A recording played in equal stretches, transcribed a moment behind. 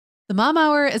The Mom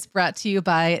Hour is brought to you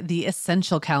by the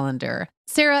Essential Calendar.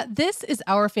 Sarah, this is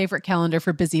our favorite calendar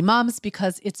for busy moms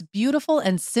because its beautiful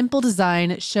and simple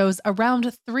design shows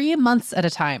around 3 months at a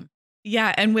time.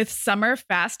 Yeah, and with summer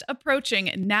fast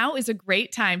approaching, now is a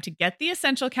great time to get the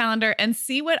Essential Calendar and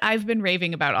see what I've been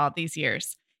raving about all these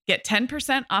years. Get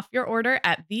 10% off your order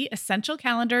at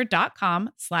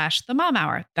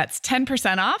theessentialcalendar.com/themomhour. That's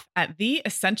 10% off at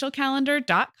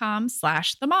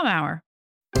theessentialcalendar.com/themomhour.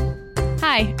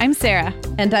 Hi, I'm Sarah.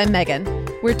 And I'm Megan.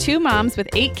 We're two moms with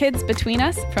 8 kids between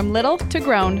us, from little to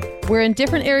grown. We're in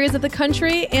different areas of the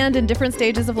country and in different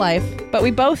stages of life. But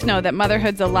we both know that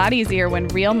motherhood's a lot easier when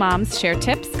real moms share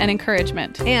tips and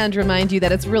encouragement. And remind you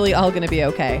that it's really all going to be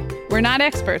okay. We're not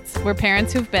experts. We're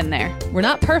parents who've been there. We're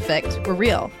not perfect. We're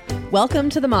real. Welcome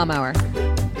to the Mom Hour.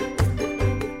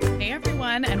 Hey,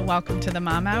 everyone, and welcome to the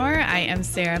Mom Hour. I am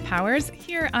Sarah Powers,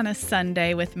 here on a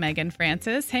Sunday with Megan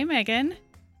Francis. Hey, Megan.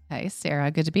 Hey,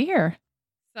 Sarah. Good to be here.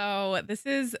 So this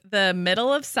is the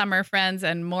middle of summer, friends,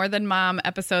 and More Than Mom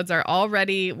episodes are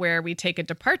already where we take a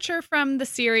departure from the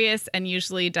serious and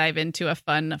usually dive into a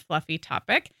fun, fluffy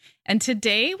topic. And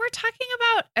today we're talking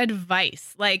about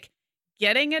advice, like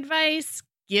getting advice,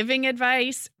 giving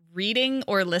advice, reading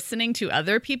or listening to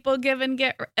other people give and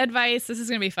get advice. This is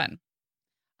going to be fun.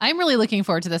 I'm really looking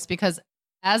forward to this because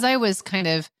as I was kind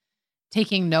of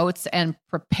taking notes and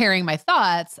preparing my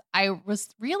thoughts, I was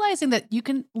realizing that you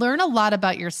can learn a lot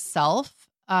about yourself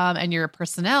and your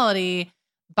personality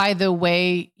by the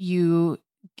way you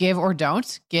give or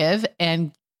don't give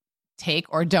and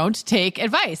take or don't take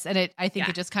advice. And I think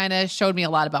it just kind of showed me a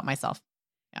lot about myself.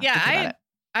 I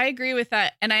agree with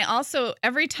that. And I also,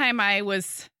 every time I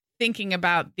was thinking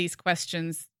about these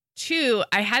questions too,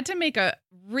 I had to make a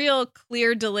real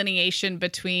clear delineation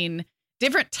between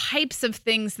different types of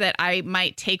things that I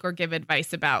might take or give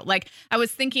advice about. Like I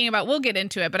was thinking about, we'll get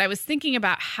into it, but I was thinking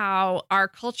about how our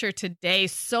culture today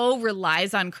so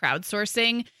relies on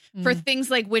crowdsourcing for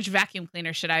things like which vacuum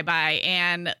cleaner should I buy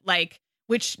and like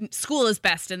which school is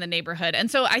best in the neighborhood. And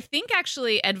so I think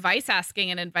actually advice asking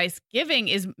and advice giving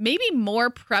is maybe more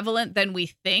prevalent than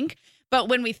we think. But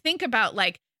when we think about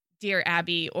like Dear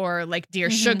Abby or like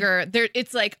Dear Sugar,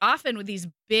 it's like often with these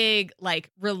big like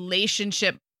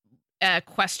relationship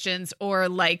questions or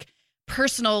like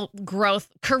personal growth,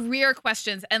 career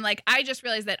questions. And like, I just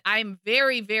realized that I'm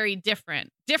very, very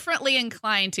differently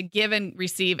inclined to give and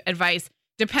receive advice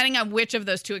depending on which of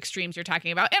those two extremes you're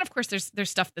talking about. And of course, there's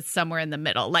stuff that's somewhere in the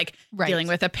middle, like dealing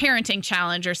with a parenting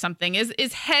challenge or something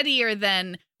is headier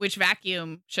than which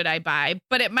vacuum should I buy,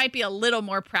 but it might be a little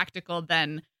more practical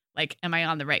than like, am I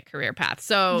on the right career path?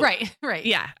 So right.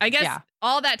 Yeah, I guess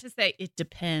all that to say, it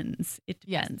depends.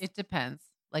 Yes, it depends.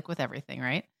 Like with everything,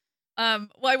 right? Well,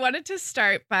 I wanted to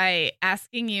start by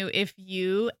asking you if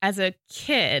you, as a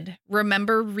kid,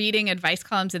 remember reading advice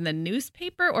columns in the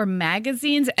newspaper or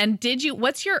magazines. And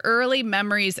what's your early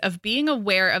memories of being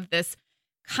aware of this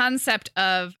concept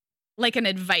of like an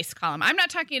advice column? I'm not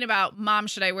talking about mom,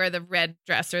 should I wear the red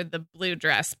dress or the blue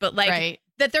dress, but like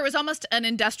that there was almost an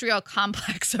industrial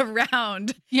complex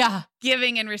around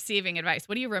giving and receiving advice.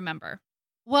 What do you remember?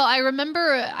 Well, I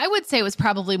remember, I would say it was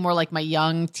probably more like my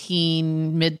young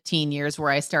teen, mid-teen years where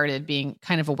I started being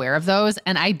kind of aware of those.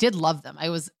 And I did love them.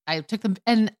 I took them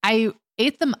and I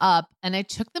ate them up and I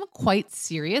took them quite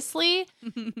seriously,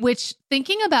 which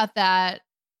thinking about that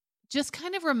just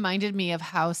kind of reminded me of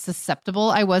how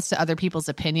susceptible I was to other people's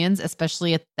opinions,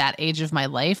 especially at that age of my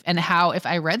life. And how if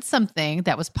I read something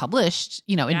that was published,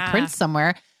 in print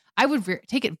somewhere, I would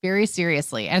take it very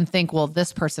seriously and think, well,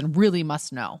 this person really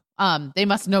must know. They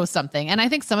must know something. And I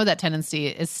think some of that tendency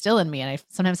is still in me. And I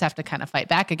sometimes have to kind of fight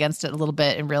back against it a little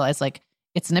bit and realize like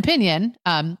it's an opinion.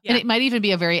 And it might even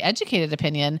be a very educated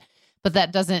opinion, but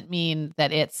that doesn't mean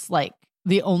that it's like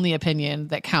the only opinion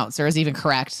that counts or is even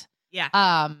correct. Yeah.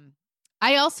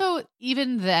 I also,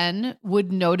 even then,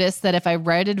 would notice that if I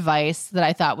read advice that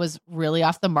I thought was really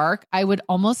off the mark, I would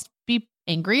almost be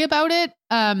angry about it.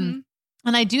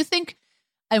 And I do think,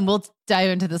 and we'll dive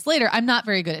into this later, I'm not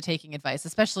very good at taking advice,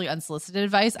 especially unsolicited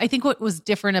advice. I think what was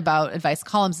different about advice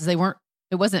columns is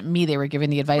it wasn't me they were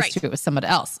giving the advice to, it was someone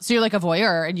else. So you're like a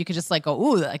voyeur and you could just like go,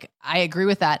 ooh, like I agree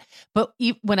with that. But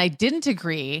when I didn't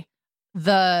agree,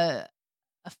 a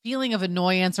feeling of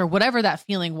annoyance or whatever that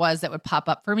feeling was that would pop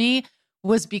up for me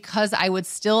was because I would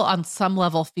still on some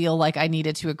level feel like I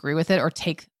needed to agree with it or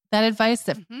take that advice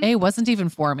that A, wasn't even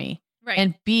for me. Right.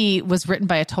 And B, was written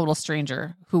by a total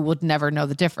stranger who would never know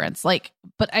the difference. Like,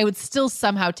 but I would still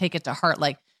somehow take it to heart.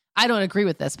 Like, I don't agree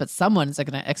with this, but someone's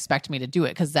going to expect me to do it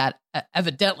because that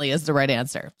evidently is the right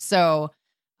answer. So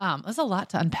There's a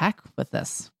lot to unpack with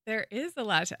this. There is a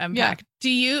lot to unpack.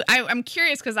 Yeah. I'm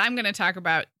curious because I'm going to talk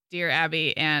about Dear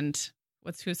Abby and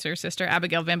who's her sister?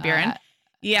 Abigail Van Buren.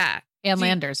 Yeah. Ann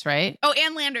Landers, right? Oh,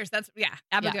 Ann Landers.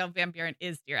 Abigail Van Buren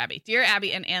is Dear Abby. Dear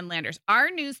Abby and Ann Landers. Our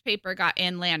newspaper got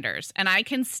Ann Landers, and I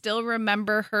can still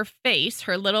remember her face,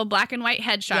 her little black and white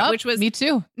headshot, which was me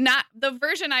too. Not the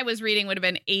version I was reading would have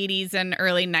been 80s and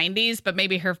early 90s, but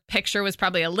maybe her picture was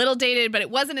probably a little dated, but it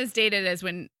wasn't as dated as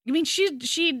when. I mean, she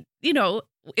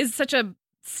is such a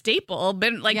staple,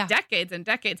 been like decades and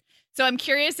decades. So I'm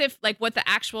curious if what the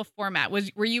actual format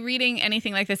was. Were you reading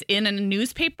anything like this in a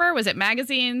newspaper? Was it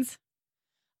magazines?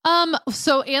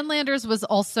 So Ann Landers was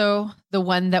also the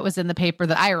one that was in the paper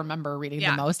that I remember reading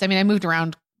the most. I mean, I moved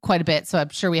around quite a bit, so I'm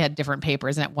sure we had different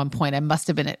papers. And at one point I must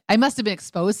have been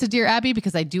exposed to Dear Abby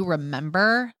because I do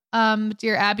remember,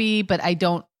 Dear Abby, but I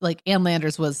don't Ann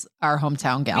Landers was our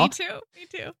hometown gal. Me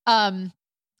too. And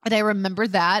I remember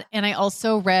that. And I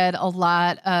also read a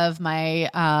lot of my,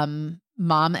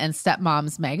 mom and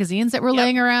stepmom's magazines that were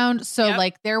laying around. So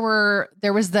there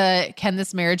was the Can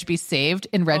This Marriage Be Saved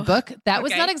in Redbook. That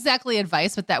was not exactly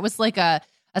advice, but that was like a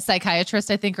psychiatrist,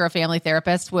 I think, or a family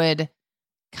therapist would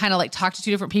kind of talk to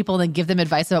two different people and then give them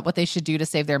advice about what they should do to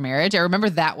save their marriage. I remember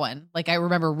that one. I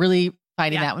remember really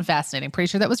finding that one fascinating. Pretty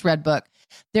sure that was Redbook.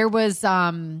 There was,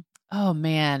 oh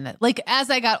man,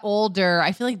 as I got older,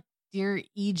 I feel like Dear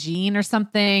E. Jean or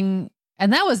something.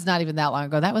 And that was not even that long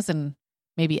ago. That was in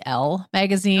maybe Elle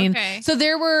magazine. Okay. So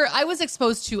I was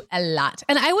exposed to a lot.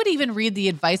 And I would even read the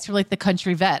advice from the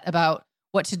country vet about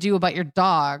what to do about your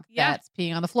dog that's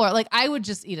peeing on the floor. I would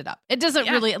just eat it up. It doesn't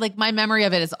really, my memory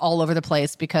of it is all over the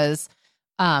place because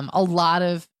a lot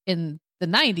of in the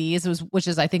 90s, which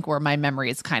is I think where my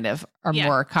memories kind of are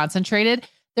more concentrated.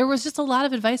 There was just a lot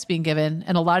of advice being given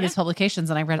in a lot of these publications,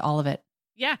 and I read all of it.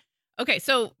 Yeah. Okay,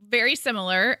 so very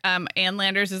similar. Ann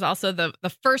Landers is also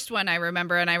the first one I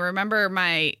remember. And I remember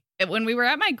when we were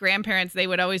at my grandparents', they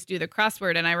would always do the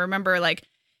crossword. And I remember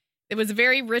it was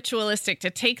very ritualistic to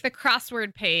take the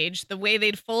crossword page, the way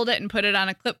they'd fold it and put it on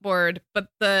a clipboard. But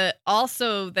the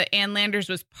Ann Landers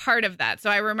was part of that.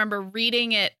 So I remember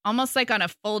reading it almost on a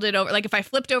folded over, if I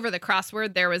flipped over the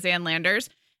crossword, there was Ann Landers.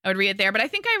 I would read it there, but I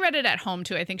think I read it at home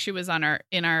too. I think she was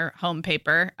in our home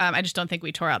paper. I just don't think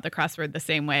we tore out the crossword the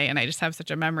same way. And I just have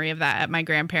such a memory of that at my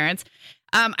grandparents'.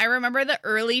 I remember the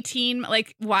early teen,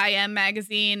 YM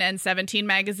magazine and 17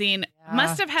 magazine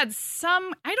must have had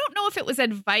some, I don't know if it was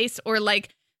advice or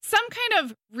some kind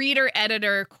of reader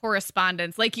editor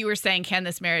correspondence. Like you were saying, Can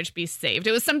This Marriage Be Saved?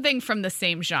 It was something from the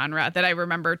same genre that I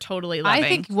remember totally loving. I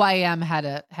think YM had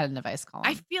an advice column.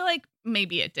 I feel like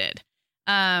maybe it did.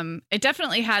 It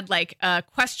definitely had a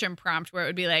question prompt where it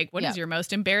would be what is your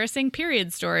most embarrassing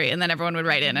period story? And then everyone would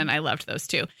write in, and I loved those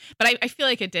too. But I feel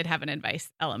like it did have an advice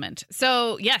element.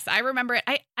 So yes, I remember it.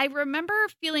 I remember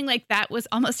feeling like that was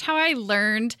almost how I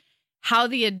learned how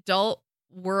the adult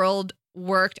world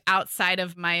worked outside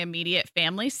of my immediate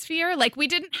family sphere. We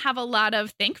didn't have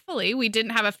thankfully, we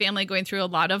didn't have a family going through a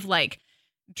lot of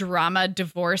drama,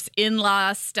 divorce,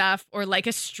 in-law stuff, or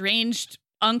estranged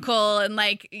uncle and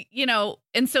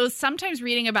and so sometimes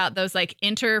reading about those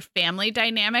inter-family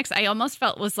dynamics, I almost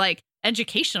felt was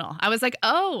educational. I was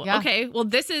okay, well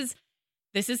this is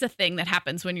a thing that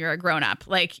happens when you're a grown-up.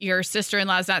 Your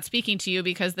sister-in-law is not speaking to you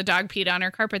because the dog peed on her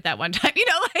carpet that one time,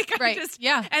 right.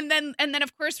 And then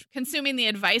of course consuming the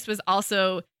advice was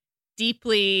also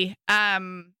deeply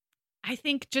I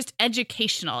think just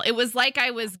educational. It was I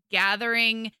was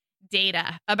gathering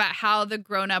data about how the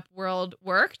grown-up world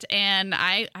worked, and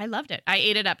I loved it. I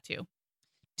ate it up too.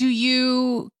 Do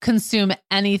you consume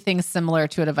anything similar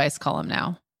to an advice column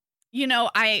now?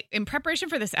 In preparation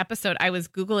for this episode, I was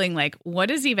Googling what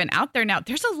is even out there now.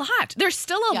 There's a lot. There's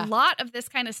still a lot of this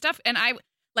kind of stuff. And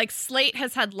Slate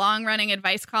has had long-running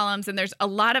advice columns, and there's a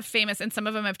lot of famous, and some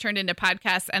of them have turned into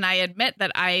podcasts. And I admit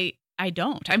that I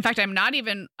don't. In fact, I'm not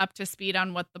even up to speed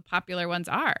on what the popular ones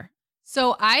are.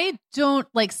 So I don't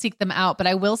seek them out, but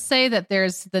I will say that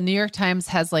the New York Times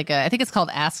has I think it's called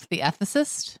Ask the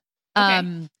Ethicist.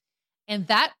 Okay. And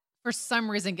that for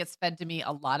some reason gets fed to me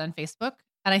a lot on Facebook.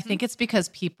 And I think it's because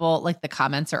people the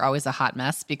comments are always a hot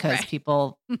mess because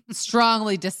people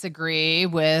strongly disagree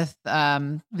with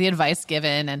the advice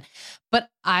given. But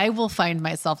I will find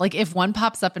myself if one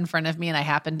pops up in front of me and I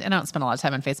don't spend a lot of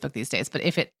time on Facebook these days, but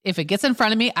if it gets in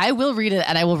front of me, I will read it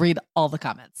and I will read all the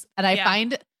comments. And I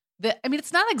find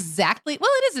it's not exactly,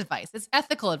 it is advice. It's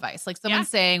ethical advice. Someone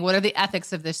saying, what are the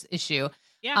ethics of this issue?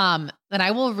 Yeah. And I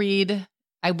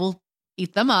will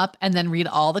eat them up and then read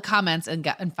all the comments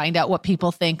and find out what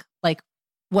people think,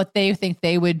 what they think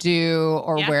they would do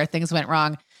or where things went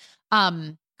wrong.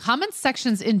 comment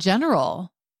sections in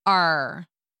general are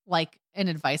like an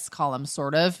advice column,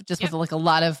 sort of, just with like a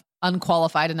lot of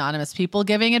unqualified anonymous people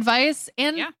giving advice.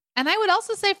 And I would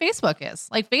also say Facebook is.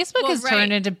 Like Facebook has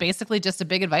turned into basically just a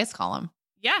big advice column.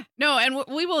 Yeah, no, and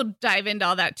we will dive into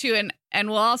all that too. And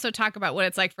we'll also talk about what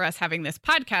it's like for us having this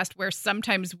podcast where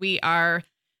sometimes we are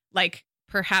like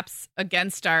perhaps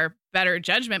against our better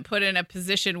judgment put in a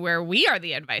position where we are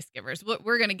the advice givers.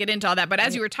 We're going to get into all that. But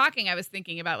as you were talking, I was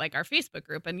thinking about like our Facebook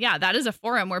group. And yeah, that is a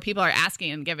forum where people are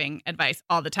asking and giving advice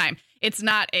all the time. It's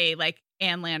not a like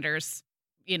Ann Landers,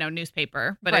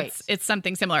 newspaper, but it's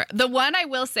something similar. The one I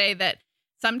will say that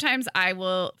sometimes I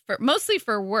will, mostly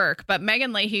for work, but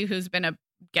Megan Leahy, who's been a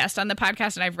guest on the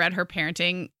podcast, and I've read her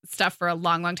parenting stuff for a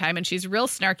long, long time, and she's real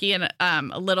snarky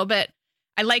and a little bit.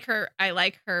 I like her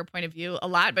point of view a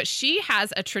lot, but she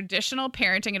has a traditional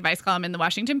parenting advice column in the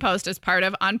Washington Post as part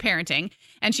of On Parenting,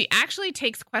 and she actually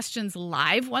takes questions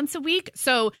live once a week.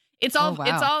 So it's all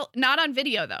it's all not on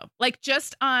video though, like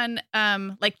just on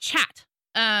like chat.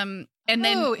 And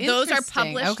then those are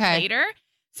published later.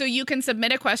 So you can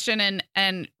submit a question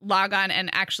and log on, and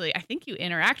actually, I think you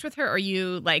interact with her, or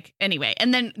you anyway.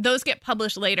 And then those get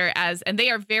published later and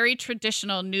they are very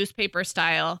traditional newspaper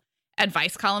style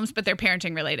advice columns, but they're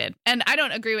parenting related. And I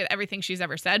don't agree with everything she's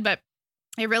ever said, but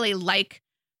I really like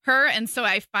her. And so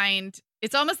I find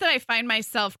it's almost that I find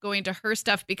myself going to her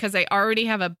stuff because I already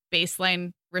have a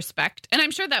baseline respect. And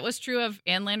I'm sure that was true of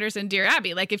Ann Landers and Dear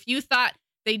Abby. Like if you thought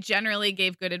they generally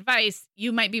gave good advice,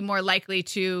 you might be more likely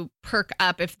to perk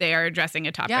up if they are addressing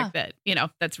a topic that,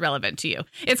 that's relevant to you.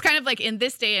 It's kind of like in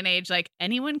this day and age, like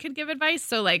anyone could give advice.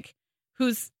 So like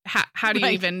how do you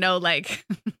even know, like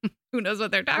who knows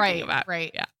what they're talking about? Right.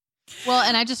 Yeah. Well,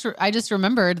 and I just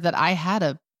remembered that I had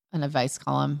an advice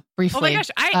column briefly. Oh my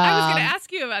gosh. I was going to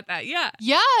ask you about that. Yeah.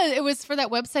 Yeah. It was for that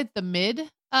website, The Mid,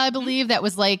 I believe. That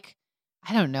was like,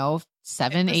 I don't know,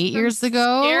 7-8 years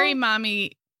ago. Scary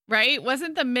Mommy. Right?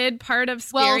 Wasn't The Mid part of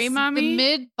Scary Mommy? The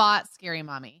Mid bought Scary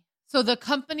Mommy. So the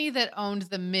company that owned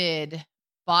The Mid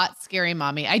bought Scary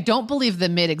Mommy. I don't believe The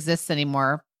Mid exists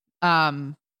anymore.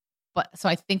 But so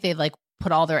I think they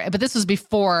put all but this was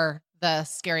before the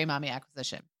Scary Mommy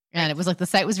acquisition. And it was like the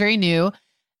site was very new.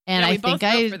 And I think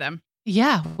for them.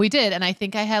 Yeah, we did. And I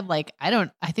think I had I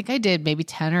think I did maybe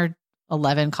 10 or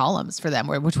 11 columns for them,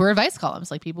 which were advice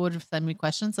columns. Like people would send me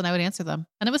questions and I would answer them.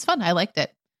 And it was fun. I liked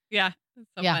it. Yeah.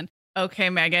 So fun. Okay,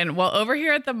 Megan. Well, over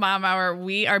here at the Mom Hour,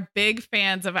 we are big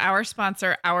fans of our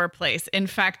sponsor, Our Place. In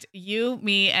fact, you,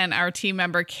 me, and our team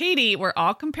member, Katie, were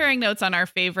all comparing notes on our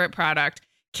favorite product.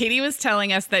 Katie was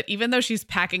telling us that even though she's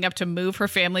packing up to move her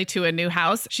family to a new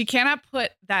house, she cannot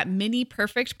put that mini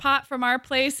perfect pot from Our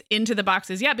Place into the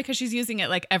boxes yet because she's using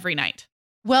it every night.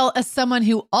 Well, as someone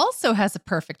who also has a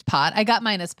perfect pot, I got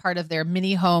mine as part of their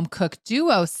mini home cook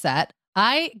duo set.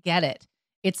 I get it.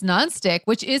 It's nonstick,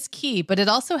 which is key, but it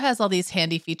also has all these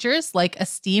handy features like a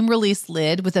steam release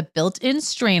lid with a built-in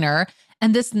strainer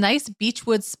and this nice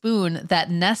beechwood spoon that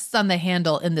nests on the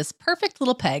handle in this perfect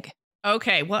little peg.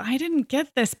 Okay, well, I didn't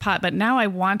get this pot, but now I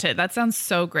want it. That sounds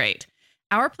so great.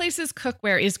 Our Place's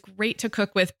cookware is great to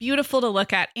cook with, beautiful to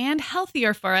look at, and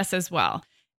healthier for us as well.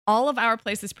 All of Our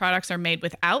Place's products are made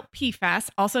without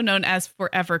PFAS, also known as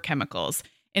forever chemicals.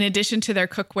 In addition to their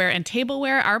cookware and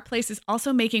tableware, Our Place is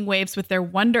also making waves with their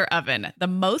Wonder Oven, the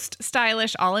most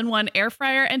stylish all-in-one air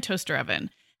fryer and toaster oven.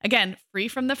 Again, free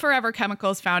from the forever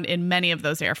chemicals found in many of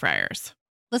those air fryers.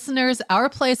 Listeners, Our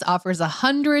Place offers a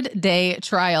 100-day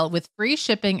trial with free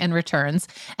shipping and returns,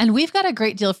 and we've got a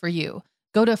great deal for you.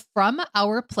 Go to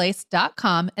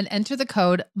FromOurPlace.com and enter the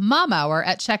code MOMHOUR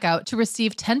at checkout to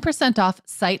receive 10% off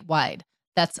site-wide.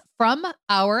 That's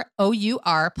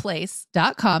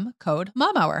FromOurPlace.com, code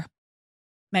MOMHOUR.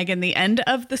 Megan, the end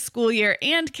of the school year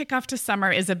and kickoff to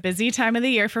summer is a busy time of the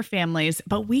year for families,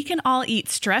 but we can all eat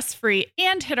stress-free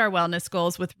and hit our wellness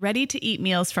goals with ready-to-eat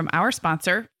meals from our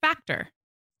sponsor, Factor.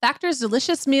 Factor's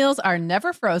delicious meals are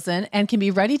never frozen and can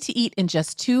be ready to eat in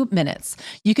just 2 minutes.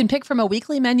 You can pick from a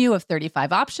weekly menu of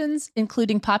 35 options,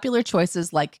 including popular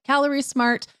choices like Calorie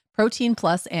Smart, Protein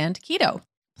Plus, and Keto.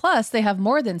 Plus, they have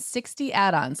more than 60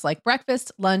 add-ons like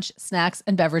breakfast, lunch, snacks,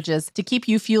 and beverages to keep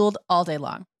you fueled all day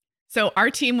long. So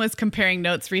our team was comparing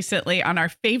notes recently on our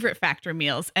favorite Factor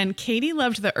meals, and Katie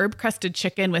loved the herb-crusted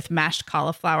chicken with mashed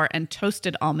cauliflower and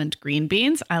toasted almond green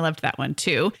beans. I loved that one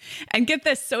too. And get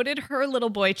this, so did her little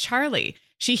boy, Charlie.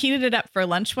 She heated it up for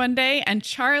lunch one day, and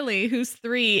Charlie, who's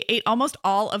 3, ate almost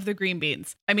all of the green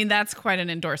beans. I mean, that's quite an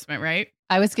endorsement, right?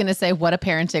 I was going to say, what a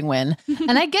parenting win.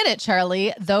 And I get it,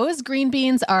 Charlie. Those green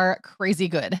beans are crazy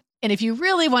good. And if you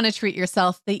really want to treat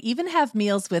yourself, they even have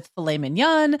meals with filet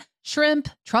mignon, shrimp,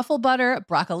 truffle butter,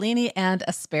 broccolini, and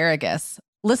asparagus.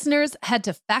 Listeners, head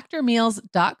to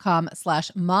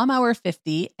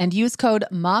factormeals.com/momhour50 and use code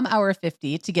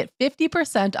momhour50 to get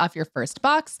 50% off your first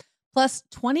box plus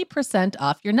 20%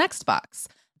 off your next box.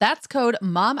 That's code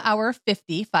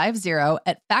momhour50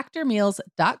 at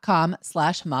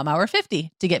factormeals.com/momhour50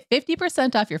 to get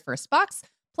 50% off your first box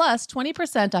plus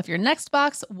 20% off your next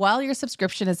box while your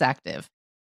subscription is active.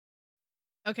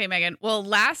 Okay, Megan. Well,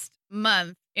 last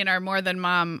month in our More Than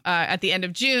Mom, at the end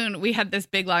of June, we had this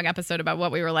big long episode about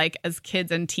what we were like as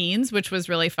kids and teens, which was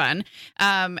really fun.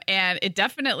 And it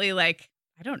definitely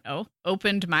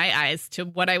opened my eyes to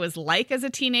what I was like as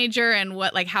a teenager and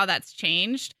how that's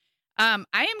changed. I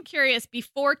am curious,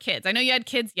 before kids, I know you had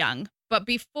kids young, but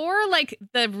before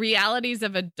the realities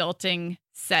of adulting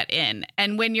set in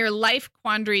and when your life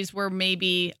quandaries were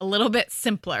maybe a little bit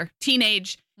simpler,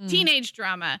 teenage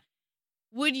drama,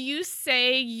 would you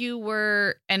say you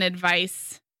were an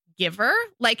advice giver?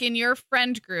 Like in your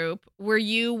friend group, were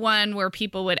you one where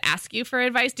people would ask you for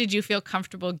advice? Did you feel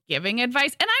comfortable giving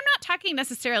advice? And I'm not talking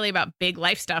necessarily about big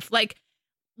life stuff. Like,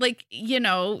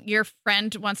 your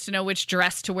friend wants to know which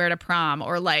dress to wear to prom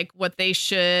or what they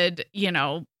should,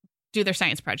 do their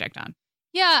science project on.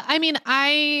 Yeah. I mean,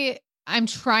 I'm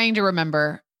trying to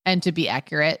remember and to be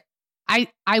accurate.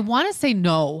 I want to say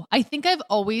no. I think I've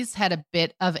always had a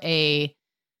bit of a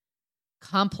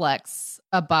complex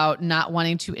about not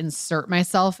wanting to insert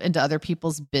myself into other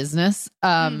people's business,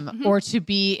 or to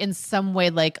be in some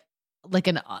way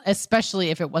especially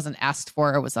if it wasn't asked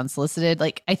for or was unsolicited.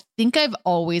 I think I've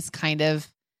always kind of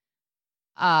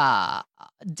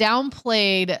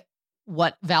downplayed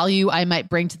what value I might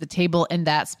bring to the table in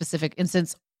that specific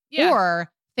instance,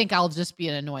 or think I'll just be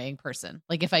an annoying person.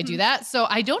 If I do that. So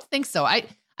I don't think so. I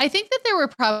think that there were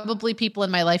probably people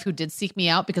in my life who did seek me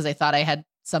out because I thought I had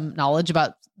some knowledge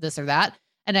about this or that.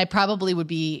 And I probably would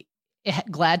be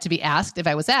glad to be asked if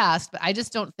I was asked, but I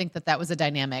just don't think that was a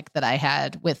dynamic that I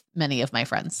had with many of my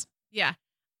friends. Yeah.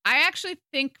 I actually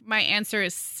think my answer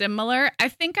is similar. I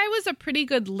think I was a pretty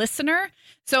good listener.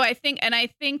 So I think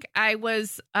I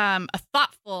was a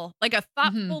thoughtful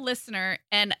listener.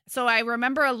 And so I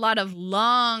remember a lot of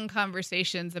long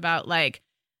conversations about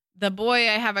the boy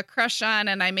I have a crush on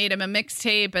and I made him a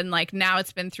mixtape and now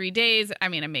it's been 3 days. I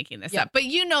mean, I'm making this up, but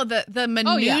the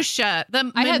minutia,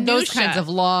 I had those kinds of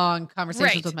long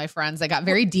conversations with my friends that got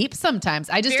very deep sometimes.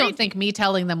 I just don't think me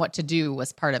telling them what to do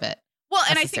was part of it. Well,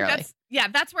 and I think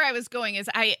that's where I was going is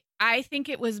I think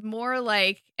it was more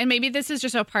and maybe this is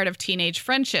just a part of teenage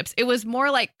friendships. It was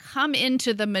more come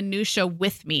into the minutia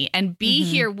with me and be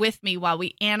here with me while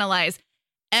we analyze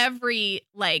everything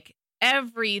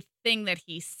that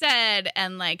he said.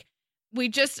 And I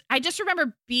just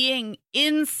remember being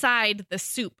inside the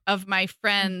soup of my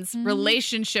friends'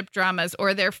 relationship dramas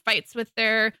or their fights with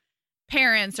their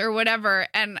parents or whatever.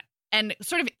 And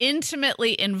sort of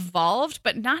intimately involved,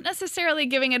 but not necessarily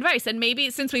giving advice. And maybe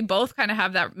since we both kind of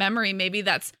have that memory, maybe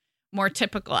that's more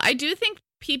typical. I do think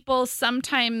people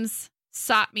sometimes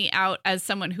sought me out as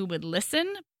someone who would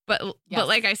listen, but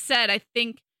like I said, I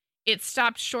think it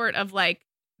stopped short of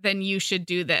then you should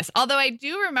do this. Although I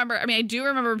do remember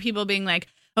people being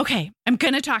okay, I'm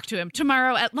going to talk to him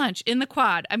tomorrow at lunch in the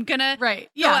quad. I'm going to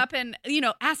go up and,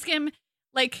 ask him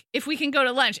if we can go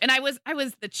to lunch. And I was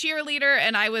the cheerleader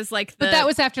and I was but that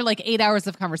was after 8 hours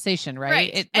of conversation,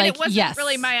 right? Right. It wasn't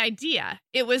really my idea.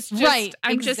 It was just,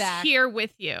 I'm just here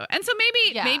with you. And so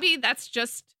maybe that's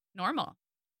just normal.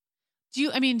 Do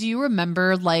you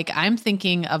remember, I'm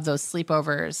thinking of those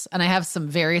sleepovers and I have some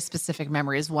very specific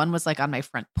memories. One was on my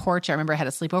front porch. I remember I had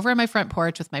a sleepover on my front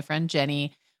porch with my friend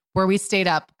Jenny, where we stayed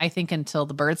up, I think, until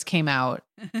the birds came out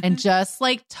and just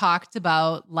talked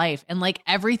about life. And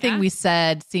everything we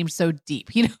said seemed so deep,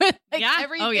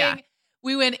 everything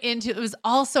we went into, it was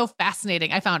all so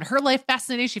fascinating. I found her life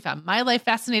fascinating. She found my life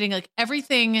fascinating.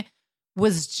 Everything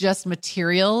was just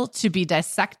material to be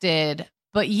dissected.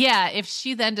 But yeah, if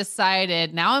she then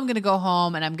decided, now I'm going to go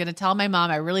home and I'm going to tell my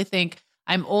mom, I really think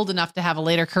I'm old enough to have a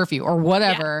later curfew or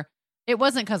whatever. It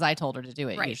wasn't because I told her to do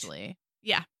it usually.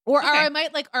 Yeah. Or I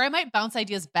might bounce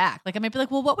ideas back. I might be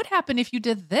well, what would happen if you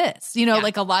did this?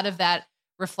 A lot of that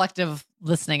reflective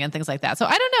listening and things like that. So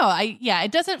I don't know.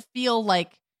 It doesn't feel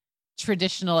like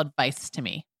traditional advice to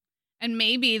me. And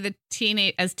maybe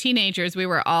as teenagers, we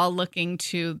were all looking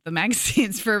to the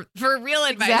magazines for real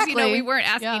advice. Exactly. We weren't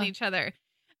asking each other.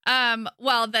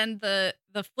 Well, then the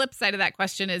flip side of that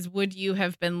question is, would you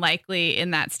have been likely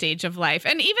in that stage of life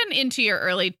and even into your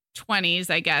early 20s,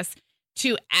 I guess,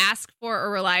 to ask for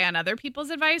or rely on other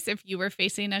people's advice if you were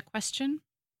facing a question?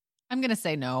 I'm going to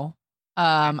say no.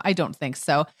 I don't think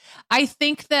so. I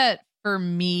think that for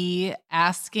me,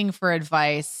 asking for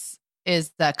advice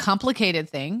is the complicated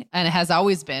thing, and it has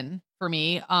always been for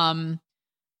me.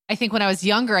 I think when I was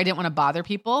younger, I didn't want to bother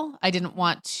people. I didn't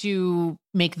want to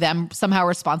make them somehow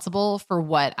responsible for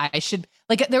what I should,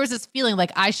 like, there was this feeling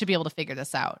like I should be able to figure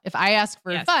this out. If I ask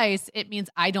for advice, it means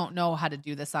I don't know how to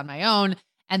do this on my own.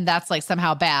 And that's like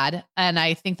somehow bad. And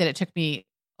I think that it took me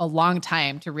a long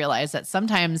time to realize that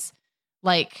sometimes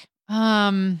like,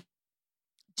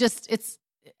 it's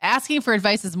asking for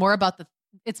advice is more about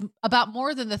it's about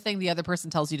more than the thing the other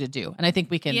person tells you to do. And I think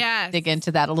we can dig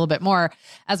into that a little bit more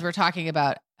as we're talking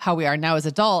about how we are now as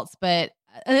adults. But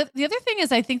the other thing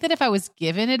is, I think that if I was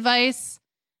given advice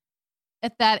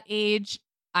at that age,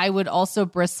 I would also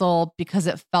bristle because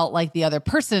it felt like the other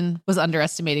person was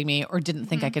underestimating me or didn't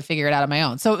think I could figure it out on my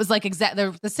own. So it was like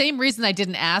the same reason I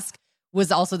didn't ask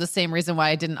was also the same reason why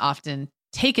I didn't often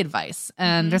take advice.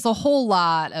 And there's a whole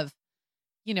lot of,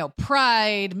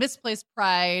 pride, misplaced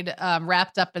pride,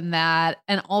 wrapped up in that.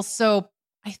 And also,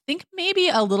 I think maybe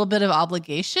a little bit of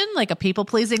obligation, like a people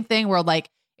pleasing thing where like,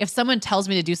 if someone tells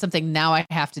me to do something, now I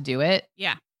have to do it.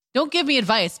 Yeah. Don't give me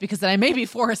advice because then I may be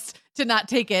forced to not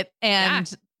take it.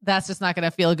 And that's just not going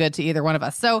to feel good to either one of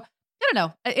us. So I don't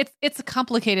know. It's a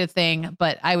complicated thing,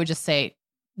 but I would just say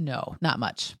no, not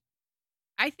much.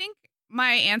 I think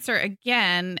my answer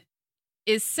again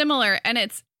is similar. And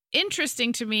it's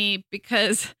interesting to me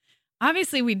because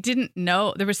obviously we didn't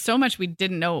know, there was so much we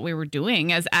didn't know what we were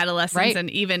doing as adolescents and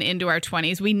even into our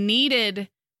 20s. We needed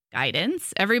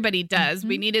guidance. Everybody does.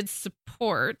 We needed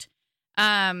support.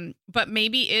 But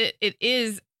maybe it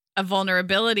is a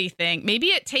vulnerability thing. Maybe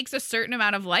it takes a certain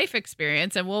amount of life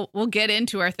experience, and we'll get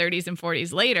into our 30s and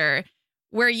 40s later,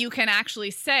 where you can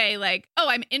actually say like, oh,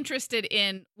 I'm interested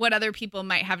in what other people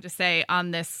might have to say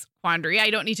on this quandary. I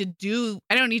don't need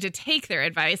to take their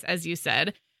advice, as you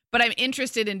said, but I'm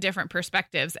interested in different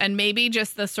perspectives. And maybe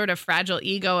just the sort of fragile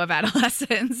ego of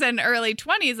adolescence and early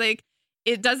 20s, like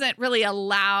it doesn't really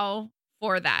allow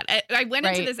for that. I went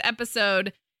into this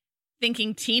episode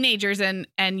thinking teenagers and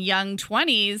young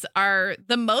 20s are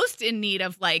the most in need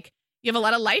of like, you have a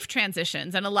lot of life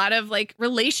transitions and a lot of like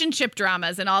relationship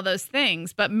dramas and all those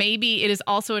things. But maybe it is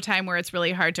also a time where it's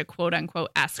really hard to quote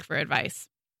unquote ask for advice.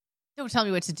 Don't tell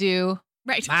me what to do.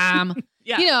 Right. Mom.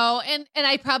 And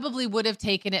I probably would have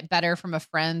taken it better from a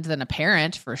friend than a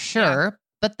parent for sure. Yeah.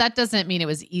 But that doesn't mean it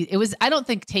was, I don't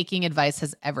think taking advice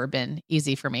has ever been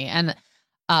easy for me. And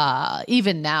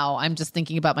even now I'm just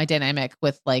thinking about my dynamic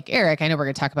with like Eric. I know we're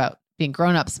going to talk about being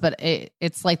grownups, but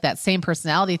it's like that same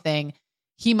personality thing.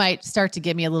 He might start to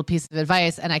give me a little piece of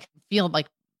advice and I can feel like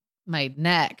my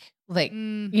neck, like,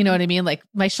 you know what I mean? Like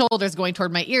my shoulders going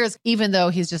toward my ears, even though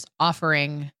he's just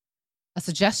offering a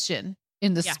suggestion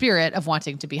in the spirit of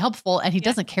wanting to be helpful. And he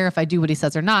doesn't care if I do what he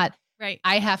says or not. Right.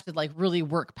 I have to like really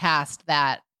work past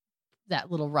that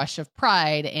little rush of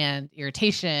pride and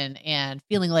irritation and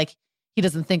feeling like he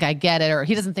doesn't think I get it, or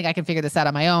he doesn't think I can figure this out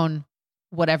on my own,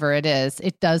 whatever it is.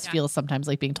 It does feel sometimes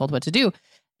like being told what to do.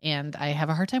 And I have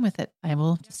a hard time with it. I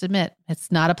will just admit it's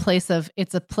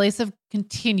a place of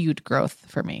continued growth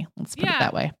for me. Let's put it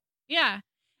that way. Yeah.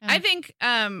 I think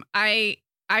I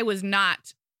was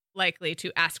not likely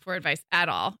to ask for advice at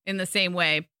all in the same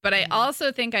way. But I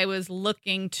also think I was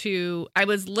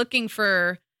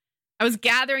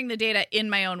gathering the data in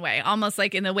my own way, almost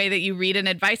like in the way that you read an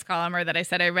advice column, or that I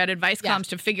said I read advice columns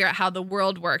to figure out how the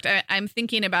world worked. I'm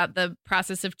thinking about the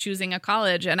process of choosing a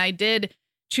college, and I did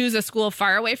choose a school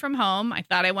far away from home. I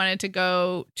thought I wanted to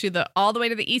go all the way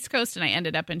to the East Coast, and I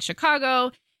ended up in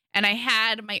Chicago. And I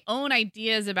had my own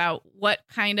ideas about what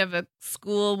kind of a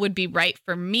school would be right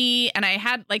for me. And I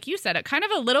had, like you said, a kind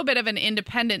of a little bit of an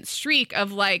independent streak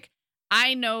of like,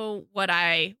 I know what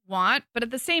I want, but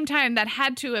at the same time, that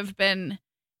had to have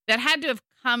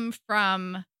come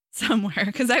from somewhere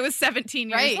because I was 17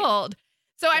 years old.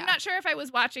 So I'm not sure if I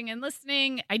was watching and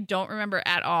listening. I don't remember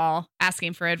at all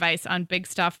asking for advice on big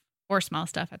stuff or small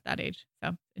stuff at that age.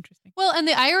 So interesting. Well, and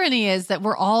the irony is that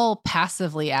we're all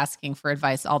passively asking for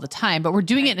advice all the time, but we're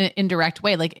doing it in an indirect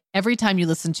way. Like every time you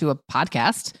listen to a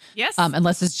podcast,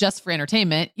 unless it's just for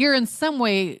entertainment, you're in some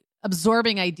way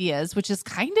absorbing ideas, which is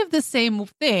kind of the same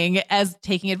thing as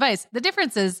taking advice. The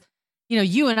difference is,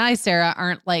 you and I, Sarah,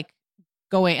 aren't like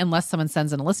going, unless someone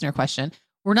sends in a listener question,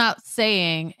 we're not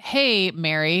saying, hey,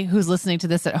 Mary, who's listening to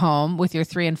this at home with your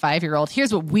 3 and 5-year-old,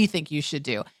 here's what we think you should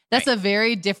do. That's a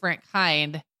very different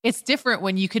kind. It's different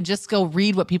when you can just go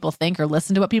read what people think or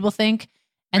listen to what people think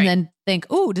and then think,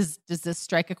 oh, does this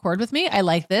strike a chord with me? I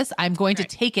like this. I'm going to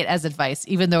take it as advice,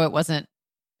 even though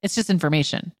it's just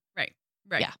information. Right.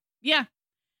 Yeah.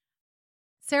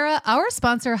 Sarah, our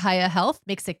sponsor, Hiya Health,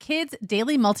 makes a kids'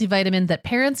 daily multivitamin that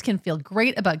parents can feel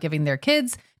great about giving their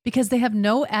kids because they have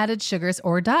no added sugars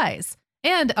or dyes.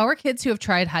 And our kids who have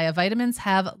tried Hiya vitamins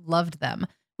have loved them,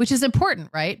 which is important,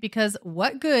 right? Because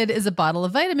what good is a bottle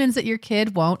of vitamins that your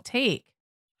kid won't take?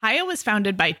 Hiya was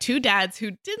founded by two dads who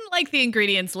didn't like the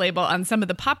ingredients label on some of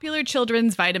the popular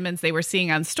children's vitamins they were seeing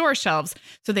on store shelves,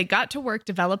 so they got to work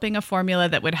developing a formula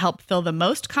that would help fill the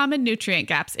most common nutrient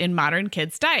gaps in modern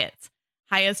kids' diets.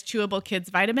 Hiya's Chewable Kids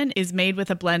Vitamin is made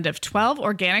with a blend of 12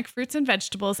 organic fruits and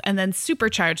vegetables and then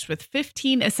supercharged with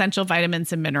 15 essential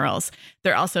vitamins and minerals.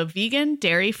 They're also vegan,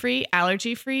 dairy-free,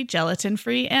 allergy-free,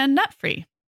 gelatin-free, and nut-free.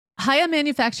 Hiya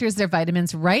manufactures their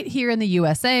vitamins right here in the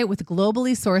USA with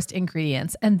globally sourced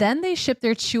ingredients, and then they ship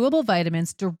their chewable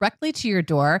vitamins directly to your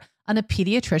door on a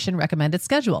pediatrician recommended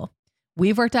schedule.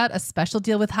 We've worked out a special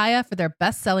deal with Hiya for their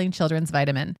best-selling children's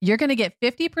vitamin. You're going to get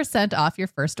 50% off your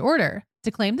first order.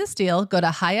 To claim this deal, go to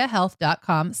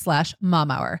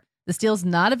hiyahealth.com/momhour. This deal's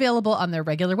not available on their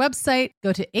regular website.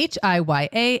 Go to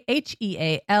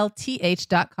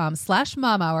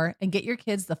hiyahealth.com/momhour and get your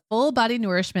kids the full body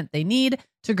nourishment they need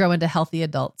to grow into healthy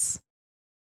adults.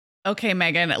 Okay,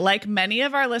 Megan, like many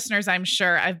of our listeners, I'm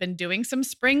sure I've been doing some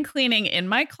spring cleaning in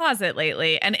my closet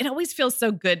lately, and it always feels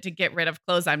so good to get rid of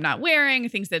clothes I'm not wearing,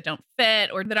 things that don't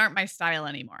fit or that aren't my style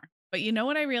anymore. But you know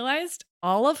what I realized?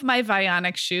 All of my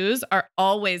Vionic shoes are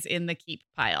always in the keep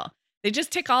pile. They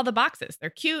just tick all the boxes. They're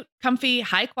cute, comfy,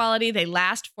 high quality. They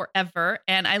last forever.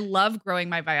 And I love growing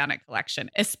my Vionic collection,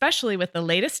 especially with the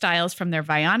latest styles from their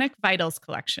Vionic Vitals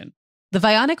collection. The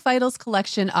Vionic Vitals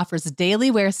collection offers daily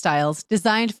wear styles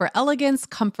designed for elegance,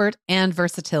 comfort, and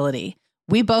versatility.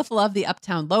 We both love the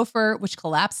Uptown loafer, which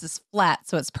collapses flat,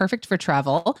 so it's perfect for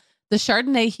travel. The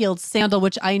Chardonnay heeled sandal,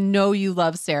 which I know you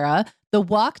love, Sarah. The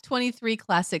Walk 23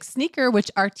 classic sneaker, which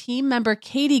our team member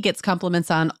Katie gets compliments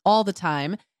on all the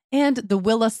time. And the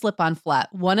Willa slip-on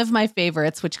flat, one of my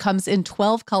favorites, which comes in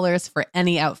 12 colors for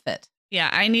any outfit. Yeah,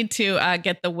 I need to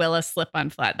get the Willa slip-on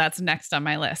flat. That's next on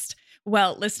my list.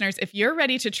 Well, listeners, if you're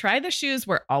ready to try the shoes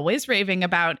we're always raving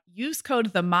about, use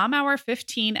code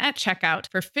TheMomHour15 at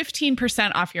checkout for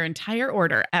 15% off your entire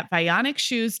order at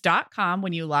VionicShoes.com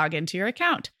when you log into your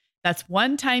account. That's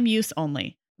one-time use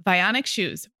only. Vionic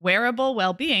shoes, wearable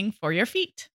well-being for your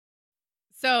feet.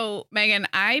 So, Megan,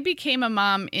 I became a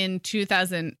mom in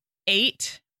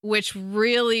 2008, which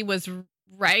really was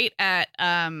right at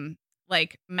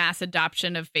like mass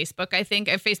adoption of Facebook. I think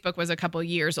Facebook was a couple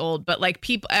years old, but like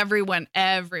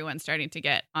everyone's starting to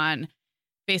get on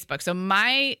Facebook. So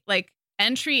my like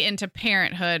entry into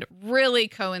parenthood really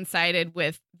coincided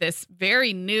with this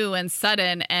very new and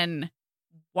sudden and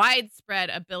widespread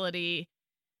ability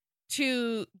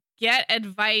to get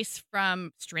advice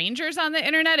from strangers on the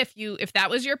internet. If that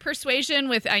was your persuasion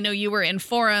with, I know you were in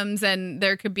forums and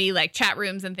there could be like chat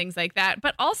rooms and things like that,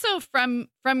 but also from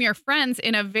your friends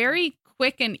in a very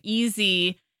quick and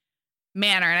easy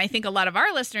manner. And I think a lot of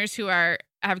our listeners who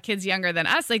have kids younger than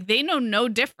us, like they know no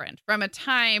different from a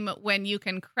time when you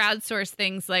can crowdsource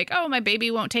things like, oh, my baby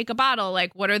won't take a bottle.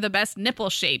 Like, what are the best nipple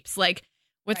shapes? Like,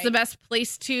 what's the best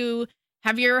place to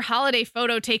have your holiday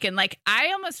photo taken? Like,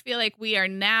 I almost feel like we are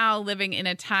now living in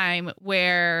a time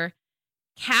where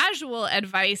casual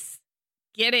advice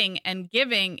getting and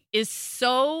giving is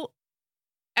so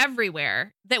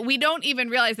everywhere that we don't even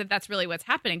realize that that's really what's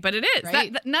happening. But it is.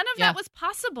 Right. None of that was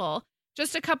possible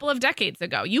just a couple of decades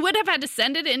ago. You would have had to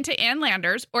send it into Ann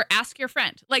Landers or ask your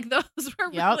friend. Like, those were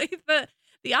really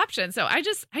the options. So I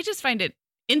just find it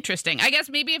interesting. I guess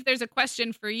maybe if there's a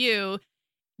question for you,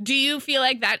 do you feel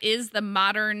like that is the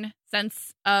modern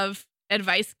sense of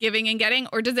advice giving and getting?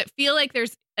 Or does it feel like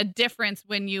there's a difference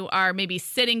when you are maybe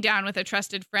sitting down with a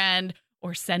trusted friend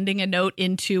or sending a note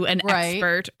into an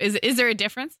expert? Is there a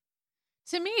difference?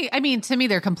 To me,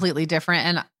 they're completely different.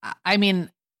 And I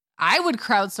mean, I would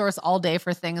crowdsource all day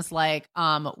for things like,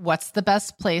 what's the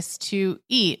best place to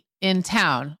eat in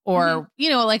town? Or,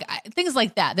 like things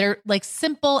like that. They're like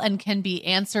simple and can be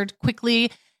answered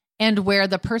quickly, and where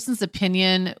the person's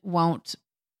opinion won't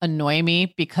annoy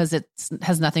me because it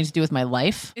has nothing to do with my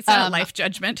life. It's not a life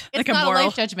judgment. It's not a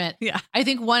life judgment. Yeah. I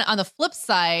think one on the flip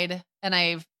side, and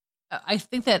I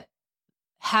think that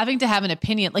having to have an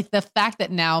opinion, like the fact that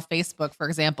now Facebook, for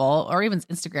example, or even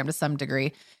Instagram to some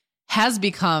degree, has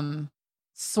become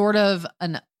sort of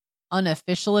an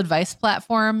unofficial advice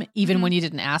platform, even when you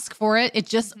didn't ask for it. It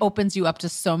just opens you up to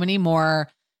so many more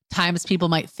times people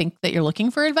might think that you're looking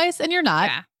for advice and you're not.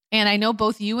 Yeah. And I know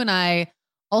both you and I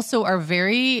also are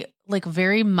very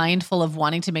mindful of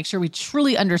wanting to make sure we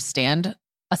truly understand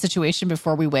a situation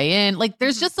before we weigh in. Like,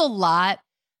 there's just a lot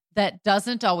that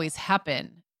doesn't always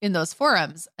happen in those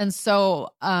forums. And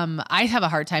so I have a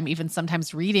hard time even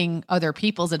sometimes reading other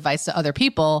people's advice to other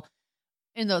people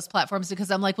in those platforms because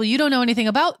I'm like, well, you don't know anything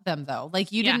about them though.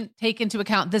 Like you Yeah. didn't take into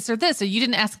account this or this, or you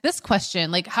didn't ask this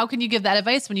question. Like, how can you give that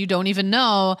advice when you don't even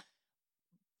know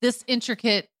this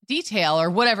intricate detail or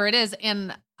whatever it is?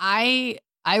 And I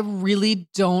really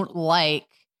don't like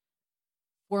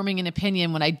forming an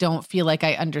opinion when I don't feel like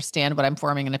I understand what I'm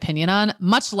forming an opinion on,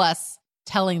 much less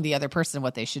telling the other person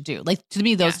what they should do. Like to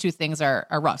me, those two things are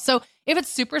rough. So if it's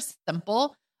super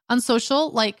simple on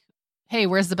social, like, hey,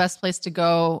 where's the best place to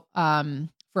go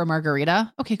for a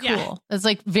margarita? Okay, cool. Yeah. It's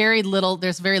like very little,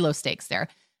 there's very low stakes there.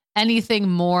 Anything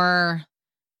more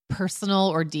personal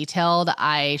or detailed,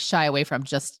 I shy away from.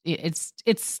 Just it's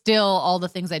still all the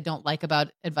things I don't like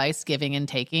about advice giving and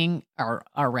taking are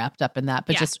wrapped up in that,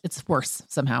 but just it's worse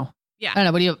somehow. Yeah. I don't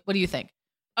know. What do you think?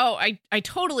 Oh, I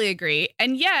totally agree.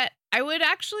 And yet I would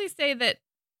actually say that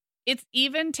it's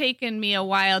even taken me a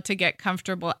while to get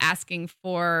comfortable asking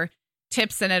for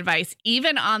tips and advice,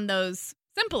 even on those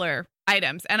simpler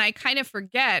items. And I kind of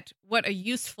forget what a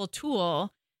useful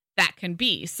tool that can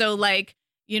be. So like,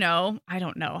 you know, I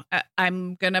don't know,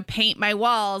 I'm going to paint my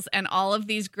walls and all of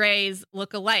these grays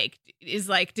look alike. Is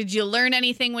like, did you learn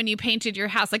anything when you painted your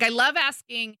house? Like, I love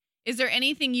asking, is there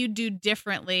anything you do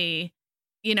differently,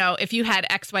 you know, if you had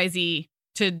XYZ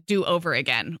to do over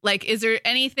again? Like, is there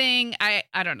anything I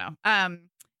don't know.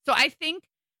 So I think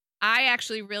I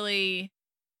actually really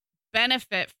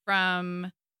benefit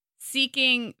from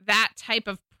seeking that type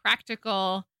of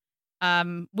practical,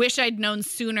 wish I'd known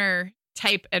sooner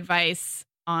type advice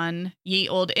on ye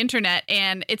old internet.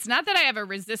 And it's not that I have a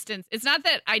resistance. It's not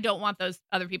that I don't want those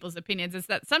other people's opinions. It's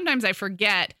that sometimes I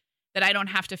forget that I don't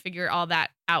have to figure all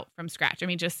that out from scratch. I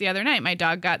mean, just the other night, my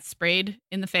dog got sprayed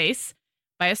in the face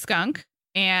by a skunk.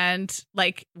 And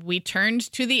like we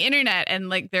turned to the internet and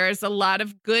like there's a lot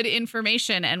of good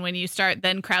information. And when you start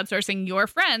then crowdsourcing your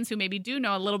friends who maybe do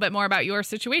know a little bit more about your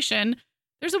situation,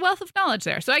 there's a wealth of knowledge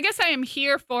there. So I guess I am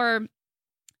here for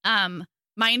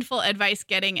mindful advice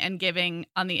getting and giving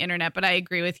on the internet. But I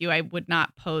agree with you. I would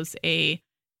not pose a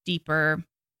deeper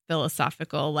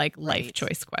philosophical like life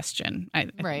choice question.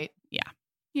 Right.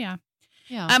 Yeah.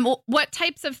 What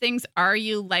types of things are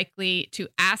you likely to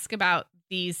ask about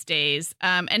these days?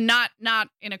 And not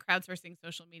in a crowdsourcing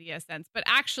social media sense, but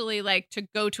actually like to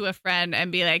go to a friend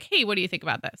and be like, hey, what do you think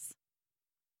about this?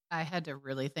 I had to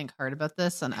really think hard about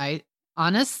this. And I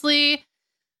honestly,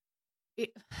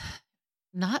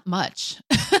 not much.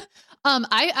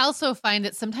 I also find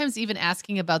that sometimes even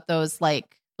asking about those,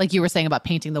 like you were saying about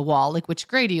painting the wall, like which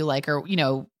gray do you like? Or, you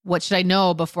know, what should I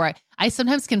know before I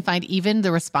sometimes can find even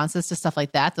the responses to stuff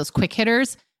like that, those quick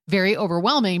hitters, very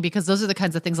overwhelming because those are the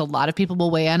kinds of things a lot of people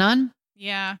will weigh in on.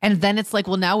 Yeah. And then it's like,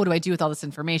 well, now what do I do with all this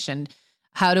information?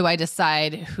 How do I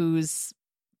decide whose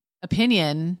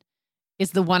opinion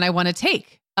is the one I want to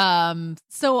take?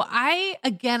 So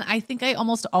I think I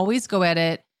almost always go at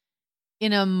it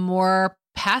in a more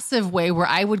passive way where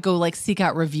I would go like seek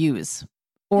out reviews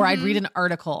or I'd read an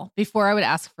article before I would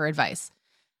ask for advice.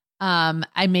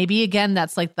 I maybe, again,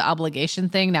 that's like the obligation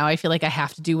thing. Now I feel like I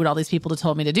have to do what all these people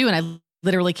told me to do. And I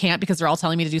literally can't because they're all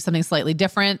telling me to do something slightly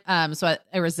different. So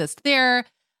I resist there.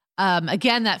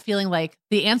 Again, that feeling like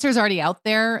the answer is already out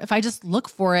there. If I just look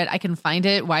for it, I can find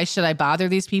it. Why should I bother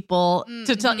these people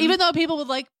to tell, even though people would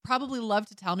like probably love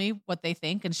to tell me what they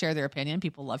think and share their opinion.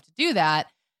 People love to do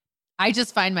that. I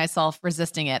just find myself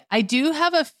resisting it. I do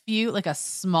have a few, like a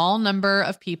small number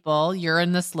of people, you're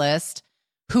in this list,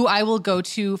 who I will go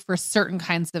to for certain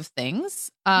kinds of things.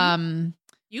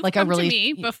 You've like come to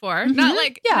me before, not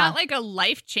like a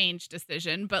life change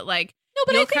decision, but like, no,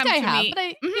 but I think I have.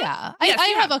 But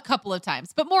I have a couple of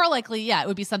times, but more likely, it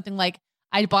would be something like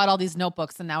I bought all these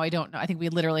notebooks and now I don't know. I think we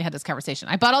literally had this conversation.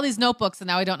 I bought all these notebooks and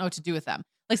now I don't know what to do with them.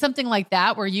 Like something like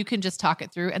that, where you can just talk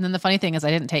it through. And then the funny thing is, I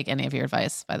didn't take any of your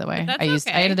advice, by the way. I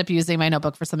ended up using my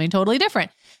notebook for something totally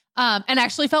different, and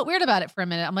actually felt weird about it for a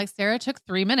minute. I'm like, Sarah took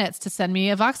 3 minutes to send me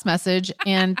a Vox message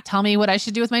and tell me what I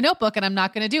should do with my notebook, and I'm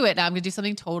not going to do it. Now I'm going to do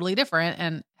something totally different,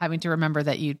 and having to remember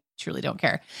that you truly don't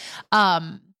care.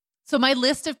 So my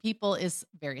list of people is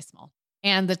very small,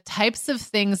 and the types of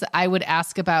things I would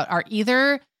ask about are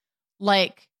either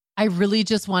like, I really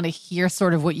just want to hear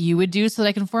sort of what you would do so that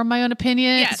I can form my own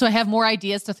opinion. Yes. So I have more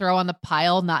ideas to throw on the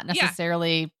pile, not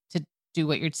necessarily to do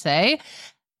what you'd say.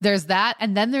 There's that.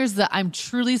 And then there's I'm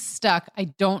truly stuck. I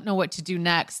don't know what to do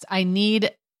next. I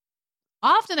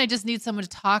just need someone to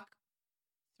talk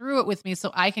through it with me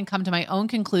so I can come to my own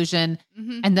conclusion,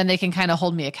 and then they can kind of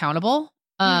hold me accountable.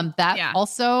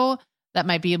 Also, that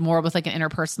might be more with like an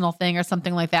interpersonal thing or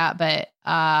something like that, but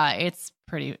it's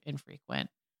pretty infrequent.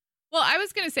 Well, I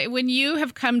was going to say, when you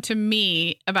have come to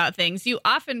me about things, you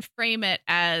often frame it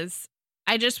as,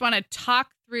 I just want to talk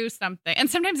through something, and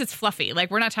sometimes it's fluffy. Like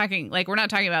we're not talking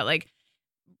about like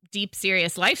deep,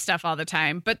 serious life stuff all the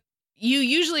time, but you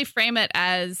usually frame it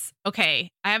as,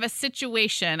 okay, I have a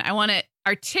situation. I want to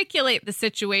articulate the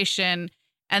situation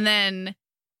and then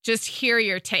just hear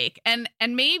your take. And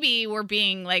maybe we're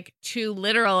being like too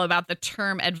literal about the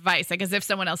term advice, like as if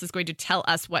someone else is going to tell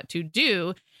us what to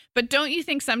do. But don't you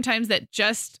think sometimes that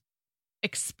just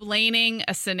explaining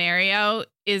a scenario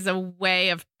is a way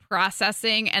of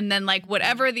processing, and then like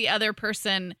whatever the other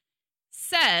person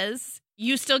says,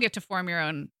 you still get to form your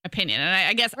own opinion? And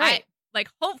I guess Right.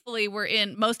 hopefully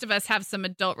most of us have some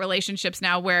adult relationships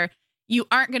now where you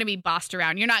aren't going to be bossed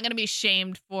around. You're not going to be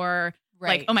shamed for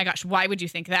like, oh my gosh, why would you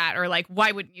think that? Or like,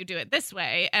 why wouldn't you do it this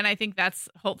way? And I think that's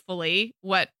hopefully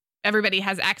what everybody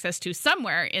has access to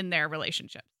somewhere in their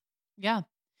relationship. Yeah.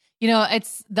 You know,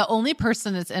 it's the only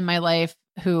person that's in my life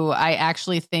who I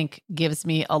actually think gives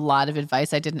me a lot of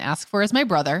advice I didn't ask for is my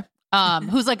brother,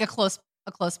 who's like a close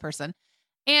person.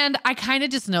 And I kind of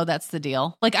just know that's the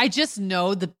deal. Like, I just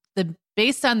know the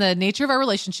based on the nature of our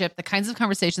relationship, the kinds of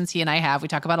conversations he and I have, we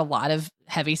talk about a lot of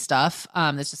heavy stuff.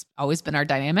 That's just always been our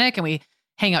dynamic. And we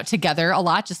hang out together a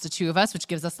lot, just the two of us, which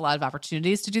gives us a lot of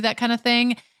opportunities to do that kind of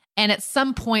thing. And at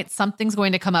some point, something's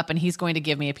going to come up and he's going to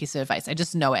give me a piece of advice. I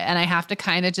just know it. And I have to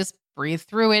kind of just breathe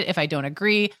through it. If I don't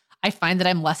agree, I find that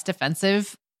I'm less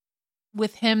defensive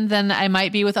with him than I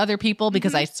might be with other people,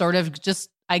 because I sort of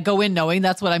I go in knowing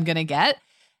that's what I'm going to get.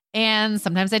 And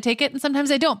sometimes I take it and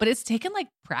sometimes I don't, but it's taken like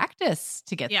practice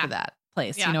to get to that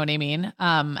place. You know what I mean?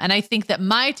 And I think that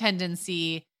my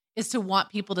tendency is to want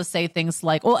people to say things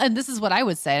like, well, and this is what I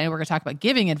would say, and we're going to talk about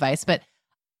giving advice, but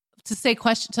to say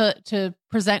to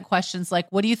present questions like,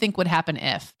 what do you think would happen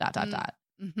if ...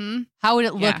 Mm-hmm. How would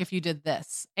it look if you did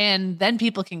this? And then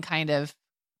people can kind of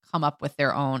come up with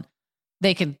their own,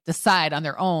 they can decide on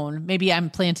their own. Maybe I'm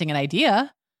planting an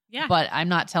idea. Yeah. But I'm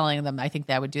not telling them I think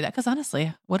that I would do that, because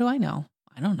honestly, what do I know?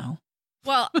 I don't know.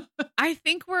 Well, I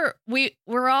think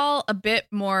we're all a bit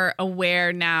more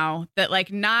aware now that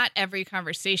like not every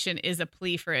conversation is a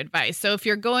plea for advice. So if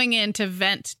you're going in to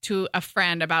vent to a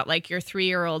friend about like your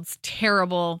 3-year-old's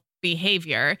terrible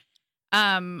behavior,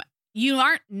 you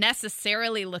aren't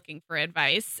necessarily looking for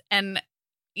advice. And,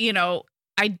 you know,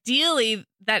 ideally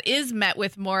that is met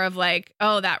with more of like,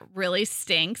 oh, that really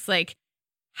stinks. Like,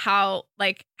 how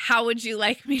would you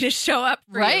like me to show up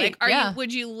for you? Like,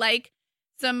 would you like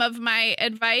some of my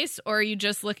advice, or are you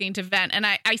just looking to vent? And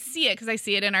I see it because I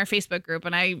see it in our Facebook group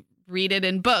and I read it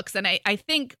in books. And I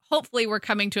think hopefully we're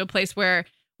coming to a place where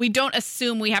we don't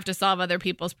assume we have to solve other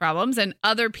people's problems, and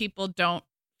other people don't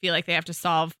feel like they have to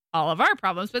solve all of our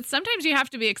problems. But sometimes you have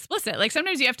to be explicit. Like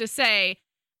sometimes you have to say,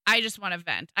 I just want to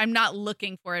vent. I'm not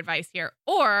looking for advice here.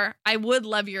 Or I would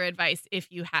love your advice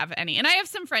if you have any. And I have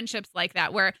some friendships like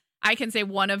that where I can say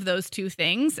one of those two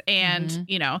things and,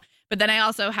 you know, but then I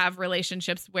also have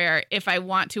relationships where if I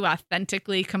want to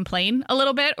authentically complain a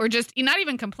little bit, or just not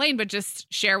even complain, but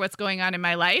just share what's going on in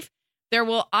my life, there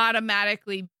will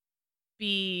automatically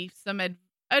be some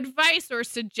advice or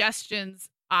suggestions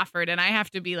offered. And I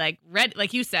have to be like ready,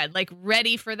 like you said, like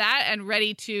ready for that and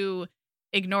ready to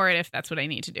ignore it if that's what I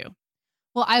need to do.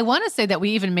 Well, I want to say that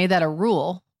we even made that a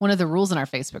rule, one of the rules in our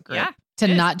Facebook group, to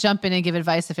not jump in and give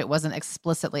advice if it wasn't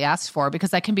explicitly asked for,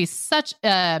 because that can be such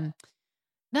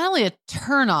not only a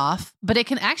turnoff, but it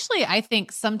can actually, I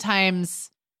think, sometimes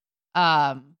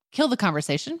kill the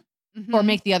conversation or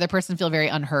make the other person feel very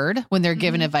unheard when they're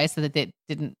given advice that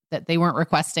they weren't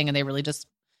requesting, and they really just,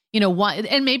 you know, want.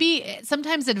 And maybe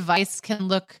sometimes advice can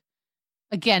look,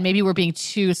 again, maybe we're being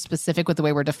too specific with the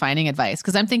way we're defining advice,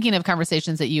 because I'm thinking of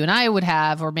conversations that you and I would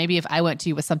have, or maybe if I went to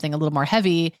you with something a little more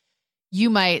heavy, you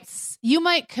might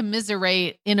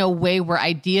commiserate in a way where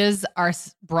ideas are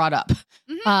brought up,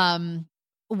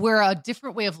 where a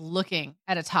different way of looking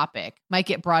at a topic might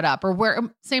get brought up, or where,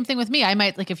 same thing with me. I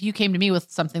might, like, if you came to me with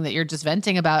something that you're just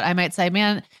venting about, I might say,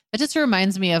 man, that just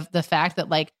reminds me of the fact that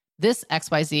like this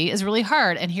XYZ is really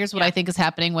hard. And here's what I think is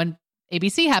happening when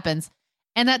ABC happens.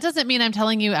 And that doesn't mean I'm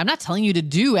not telling you to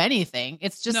do anything.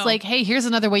 It's just like, hey, here's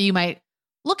another way you might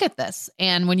look at this.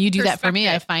 And when you do that for me,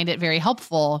 I find it very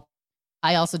helpful.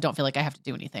 I also don't feel like I have to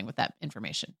do anything with that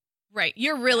information. Right.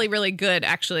 You're really, really good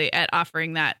actually at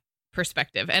offering that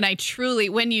perspective. And I truly,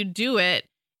 when you do it,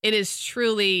 it is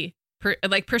truly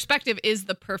like perspective is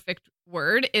the perfect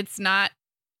word. It's not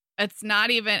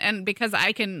even, and because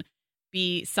I can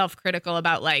be self-critical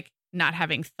about like not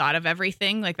having thought of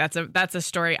everything. Like that's a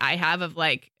story I have of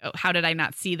like, oh, how did I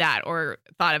not see that or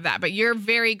thought of that? But you're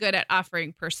very good at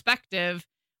offering perspective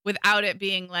without it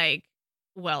being like,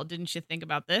 well, didn't you think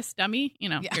about this, dummy? You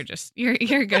know,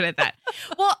 you're good at that.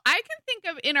 Well, I can think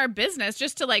think of in our business,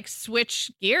 just to like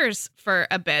switch gears for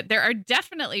a bit, there are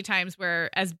definitely times where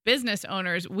as business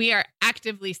owners, we are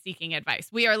actively seeking advice.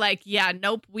 We are like, yeah,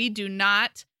 nope, we do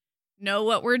not know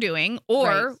what we're doing,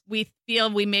 or we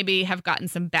feel we maybe have gotten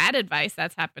some bad advice.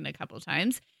 That's happened a couple of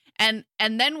times. And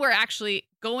then we're actually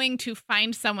going to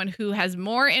find someone who has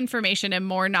more information and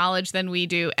more knowledge than we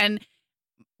do. And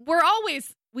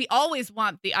we always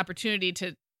want the opportunity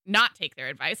to not take their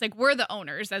advice. Like, we're the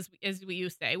owners, as we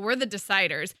used to say, we're the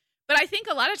deciders. But I think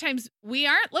a lot of times we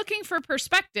aren't looking for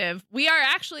perspective. We are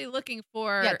actually looking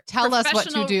for tell us what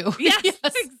to do. Yes,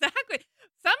 exactly.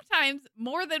 Sometimes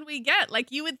more than we get.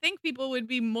 Like, you would think people would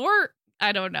be more,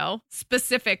 I don't know,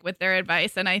 specific with their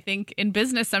advice. And I think in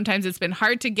business, sometimes it's been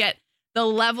hard to get the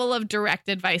level of direct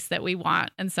advice that we want.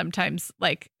 And sometimes,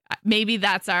 like, maybe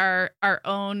that's our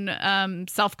own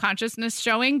self-consciousness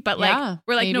showing, but like,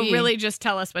 we're like, maybe. No, really just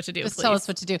tell us what to do. Just please. Tell us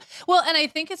what to do. Well, and I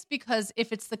think it's because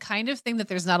if it's the kind of thing that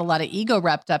there's not a lot of ego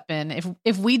wrapped up in,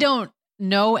 if we don't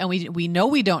know, and we know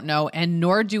we don't know, and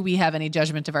nor do we have any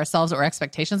judgment of ourselves or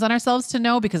expectations on ourselves to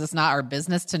know, because it's not our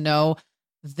business to know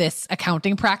this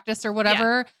accounting practice or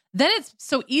whatever, then it's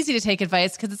so easy to take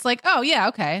advice because it's like, oh yeah,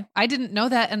 okay, I didn't know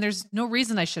that, and there's no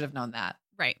reason I should have known that.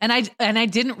 Right. And I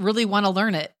didn't really want to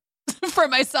learn it for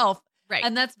myself. Right.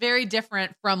 And that's very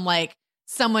different from like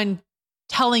someone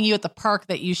telling you at the park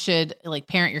that you should like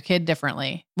parent your kid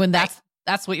differently when that's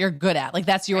what you're good at. Like,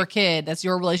 that's your kid, that's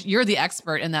your relation. You're the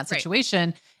expert in that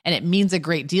situation. And it means a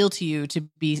great deal to you to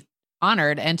be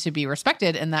honored and to be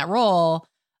respected in that role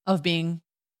of being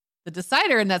the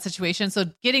decider in that situation. So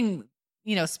getting,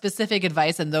 specific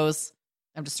advice in those,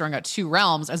 I'm just throwing out two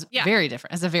realms, as very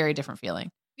different, as a very different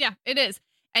feeling. Yeah, it is.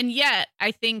 And yet,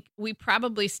 I think we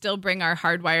probably still bring our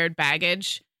hardwired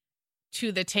baggage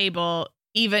to the table,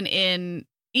 even in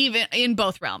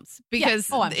both realms,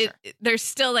 because there's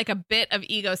still like a bit of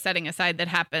ego setting aside that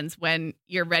happens when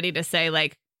you're ready to say,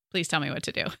 like, please tell me what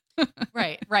to do.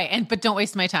 Right. But don't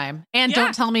waste my time, and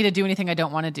don't tell me to do anything I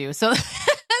don't want to do. So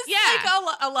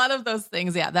like a lot of those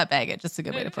things. Yeah, that baggage. That's a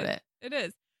good way to put it. It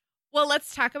is. Well,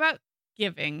 let's talk about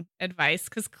giving advice,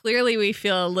 because clearly we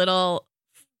feel a little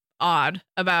odd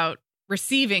about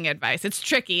receiving advice. It's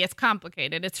tricky, it's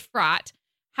complicated, it's fraught.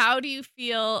 How do you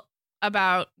feel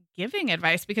about giving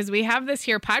advice? Because we have this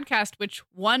here podcast, which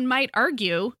one might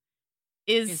argue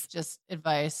is just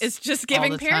advice. It's just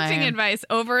giving parenting advice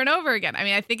over and over again. I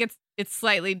mean, I think it's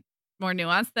slightly more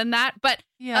nuanced than that. But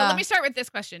let me start with this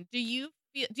question. Do you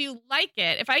like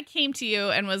it if I came to you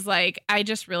and was like, I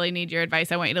just really need your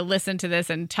advice, I want you to listen to this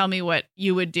and tell me what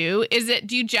you would do?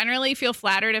 Do you generally feel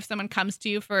flattered if someone comes to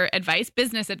you for advice,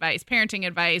 business advice, parenting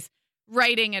advice,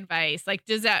 writing advice? Like,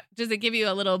 does it give you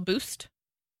a little boost?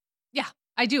 Yeah,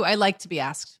 I do. I like to be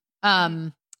asked.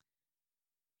 And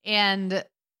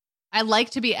I like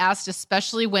to be asked,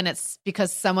 especially when it's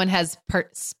because someone has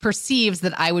perceives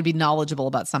that I would be knowledgeable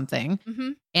about something,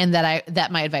 and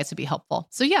that my advice would be helpful.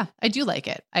 So yeah, I do like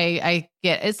it. I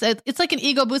get it's like an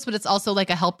ego boost, but it's also like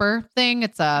a helper thing.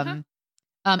 It's and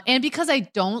because I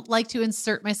don't like to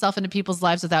insert myself into people's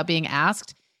lives without being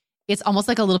asked, it's almost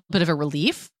like a little bit of a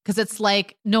relief, because it's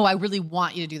like, no, I really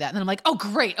want you to do that. And then I'm like, oh,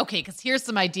 great. Okay. Because here's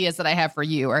some ideas that I have for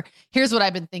you, or here's what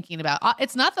I've been thinking about.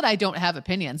 It's not that I don't have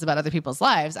opinions about other people's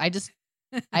lives. I just,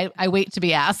 I wait to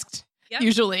be asked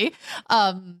usually,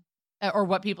 or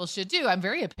what people should do. I'm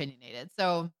very opinionated.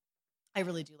 So I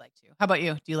really do like to. How about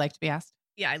you? Do you like to be asked?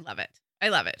 Yeah, I love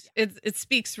it. It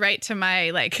speaks right to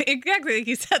my, like, exactly like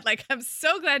you said, like, I'm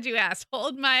so glad you asked.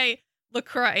 Hold my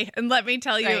LaCroix and let me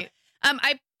tell you.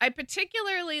 I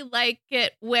particularly like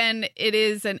it when it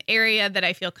is an area that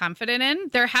I feel confident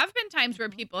in. There have been times where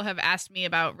people have asked me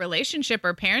about relationship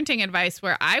or parenting advice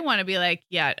where I want to be like,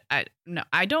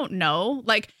 I don't know.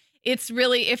 Like, it's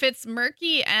really, if it's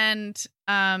murky and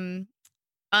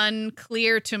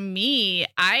unclear to me,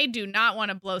 I do not want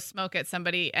to blow smoke at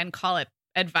somebody and call it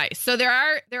advice. So there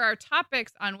are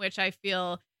topics on which I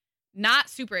feel not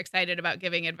super excited about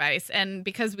giving advice. And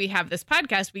because we have this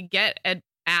podcast, we get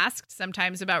asked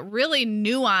sometimes about really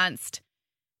nuanced,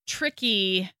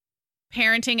 tricky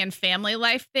parenting and family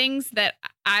life things that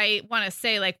I want to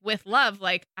say, like, with love,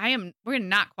 like, we're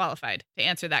not qualified to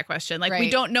answer that question. Like,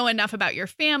 we don't know enough about your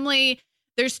family.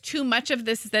 There's too much of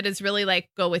this that is really like,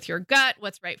 go with your gut,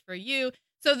 what's right for you.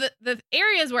 So the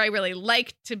areas where I really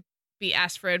like to be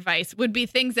asked for advice would be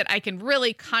things that I can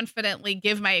really confidently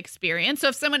give my experience. So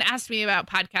if someone asked me about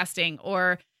podcasting,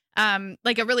 or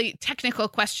like a really technical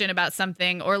question about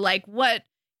something, or like what,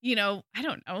 I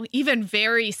don't know, even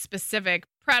very specific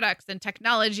products and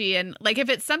technology. And like, if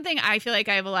it's something I feel like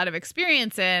I have a lot of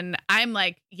experience in, I'm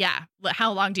like, yeah,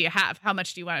 how long do you have? How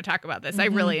much do you want to talk about this?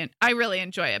 Mm-hmm. I really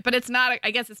enjoy it, but it's not,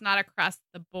 I guess it's not across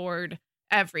the board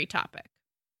every topic.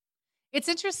 It's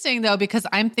interesting though, because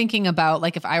I'm thinking about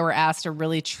like if I were asked a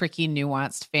really tricky,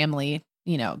 nuanced family,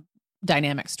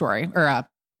 dynamic story or a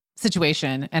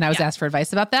situation, and I was asked for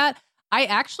advice about that, I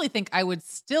actually think I would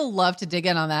still love to dig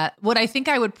in on that. What I think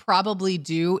I would probably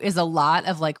do is a lot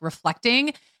of like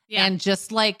reflecting and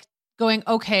just like going,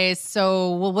 okay,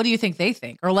 so well, what do you think they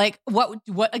think? Or like, what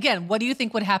do you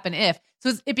think would happen if?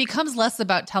 So it becomes less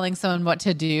about telling someone what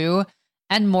to do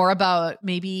and more about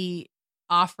maybe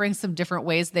offering some different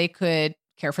ways they could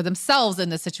care for themselves in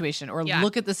this situation or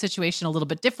look at the situation a little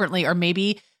bit differently, or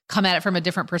maybe come at it from a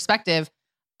different perspective.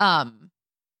 I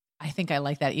think I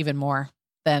like that even more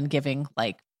than giving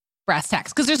like brass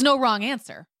tacks, because there's no wrong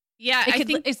answer. Yeah, I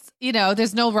think it's,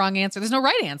 there's no wrong answer. There's no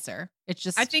right answer. It's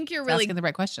just, I think you're really asking the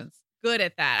right questions. Good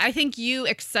at that. I think you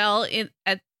excel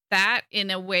at that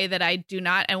in a way that I do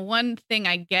not. And one thing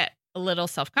I get a little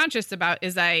self-conscious about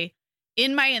is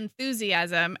in my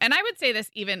enthusiasm, and I would say this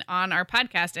even on our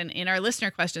podcast and in our listener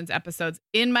questions episodes,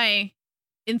 in my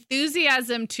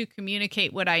enthusiasm to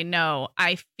communicate what I know,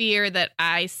 I fear that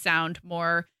I sound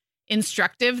more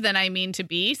instructive than I mean to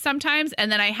be sometimes.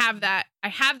 And then I have that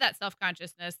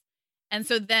self-consciousness. And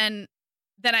so then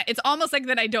it's almost like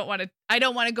that I don't want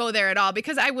to go there at all,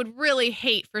 because I would really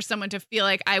hate for someone to feel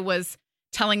like I was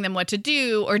telling them what to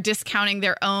do or discounting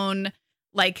their own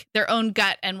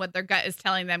gut and what their gut is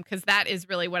telling them, because that is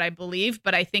really what I believe.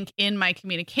 But I think in my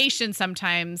communication,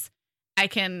 sometimes I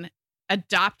can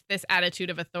adopt this attitude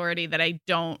of authority that I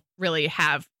don't really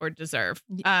have or deserve.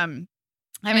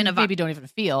 Maybe don't even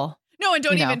feel. No, and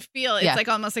don't even feel. It's like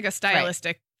almost like a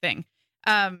stylistic thing.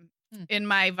 In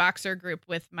my Voxer group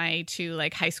with my two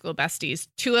like high school besties,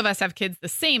 two of us have kids the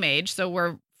same age.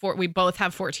 So we both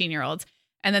have 14-year-olds.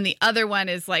 And then the other one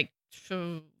is like,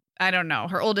 I don't know,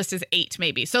 her oldest is 8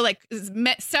 maybe. So like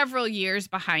several years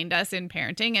behind us in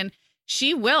parenting. And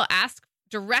she will ask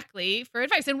directly for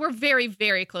advice. And we're very,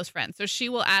 very close friends. So she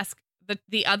will ask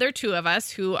the other two of us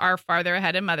who are farther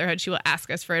ahead in motherhood, she will ask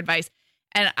us for advice.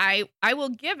 And I will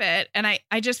give it. And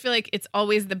I just feel like it's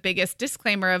always the biggest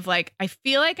disclaimer of like, I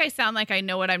feel like I sound like I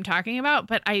know what I'm talking about,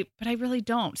 but I really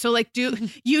don't. So like, do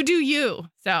you.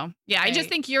 So yeah, I just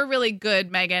think you're really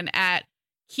good, Megan, at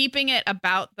keeping it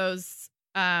about those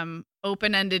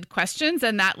open-ended questions,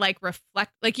 and that like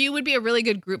reflect, like you would be a really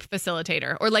good group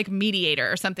facilitator or like mediator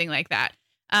or something like that.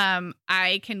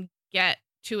 I can get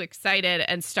too excited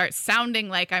and start sounding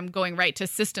like I'm going right to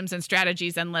systems and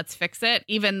strategies and let's fix it,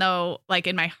 even though like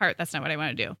in my heart, that's not what I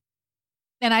want to do.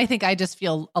 And I think I just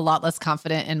feel a lot less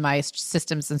confident in my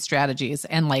systems and strategies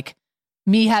and like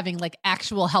me having like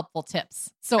actual helpful tips.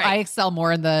 So I excel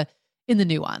more in the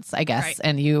nuance, I guess. Right.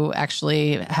 And you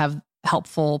actually have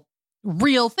helpful,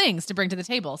 real things to bring to the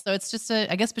table. So it's just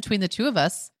I guess between the two of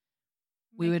us,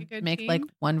 we would make team. Like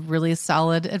one really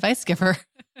solid advice giver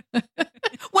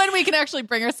when we can actually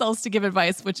bring ourselves to give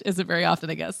advice, which isn't very often,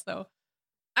 I guess. So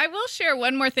I will share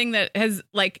one more thing that has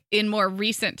like in more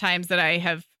recent times that I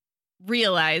have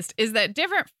realized is that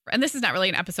and this is not really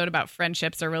an episode about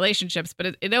friendships or relationships,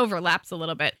 but it overlaps a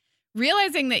little bit.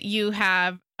 Realizing that you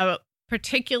have a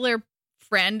particular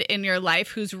friend in your life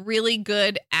who's really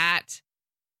good at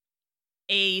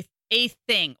a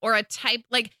thing or a type,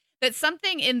 like that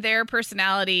something in their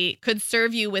personality could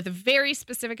serve you with very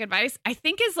specific advice, I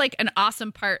think is like an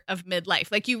awesome part of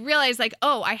midlife. Like you realize like,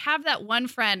 oh, I have that one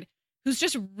friend who's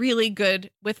just really good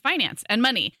with finance and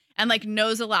money and like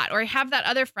knows a lot. Or I have that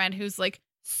other friend who's like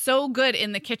so good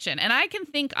in the kitchen. And I can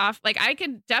think off, like I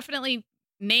could definitely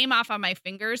name off on my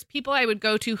fingers people I would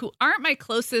go to who aren't my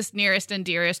closest, nearest and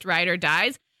dearest ride or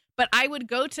dies, but I would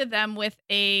go to them with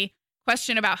a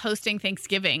question about hosting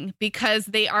Thanksgiving because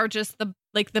they are just the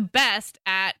best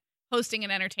at hosting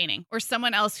and entertaining, or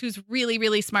someone else who's really,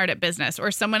 really smart at business,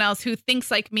 or someone else who thinks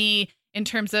like me in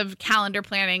terms of calendar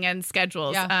planning and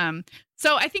schedules. Yeah.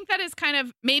 So I think that is kind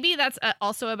of, maybe that's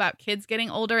also about kids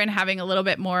getting older and having a little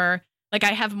bit more, like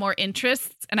I have more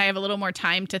interests and I have a little more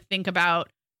time to think about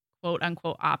quote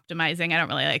unquote optimizing. I don't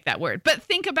really like that word, but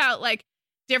think about like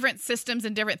different systems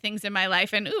and different things in my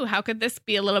life and, ooh, how could this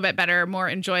be a little bit better, more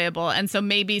enjoyable? And so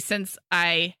maybe since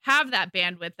I have that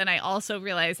bandwidth, then I also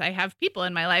realize I have people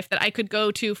in my life that I could go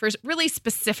to for really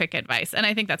specific advice. And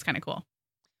I think that's kind of cool.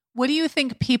 What do you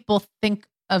think people think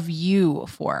of you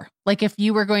for? Like if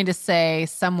you were going to say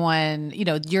someone,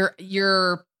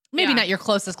 you're maybe not your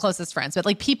closest friends, but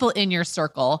like people in your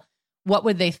circle, what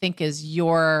would they think is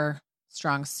your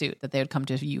strong suit that they would come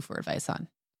to you for advice on?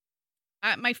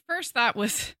 my first thought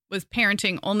was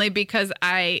parenting, only because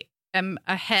I am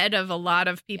ahead of a lot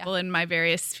of people in my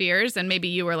various spheres, and maybe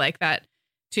you were like that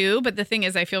too. But the thing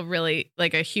is, I feel really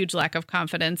like a huge lack of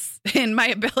confidence in my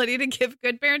ability to give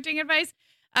good parenting advice.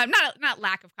 Not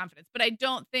lack of confidence, but I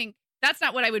don't think that's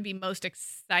not what I would be most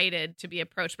excited to be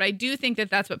approached. But I do think that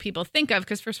that's what people think of,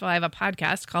 because first of all, I have a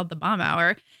podcast called The Mom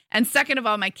Hour. And second of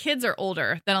all, my kids are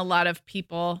older than a lot of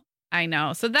people I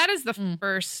know. So that is the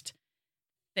first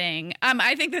thing.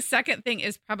 I think the second thing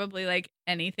is probably like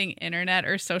anything internet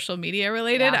or social media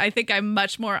related. I think I'm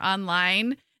much more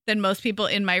online than most people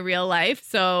in my real life.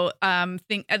 So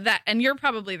think that, and you're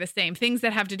probably the same, things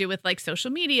that have to do with like social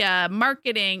media,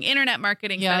 marketing, internet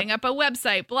marketing, setting up a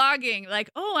website, blogging, like,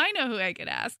 oh, I know who I could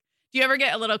ask. Do you ever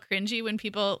get a little cringy when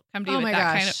people come to you with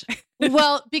that kind of?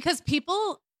 Well, because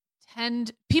people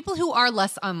who are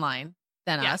less online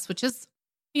than us, which is,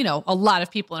 you know, a lot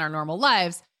of people in our normal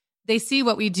lives, they see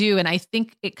what we do. And I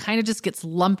think it kind of just gets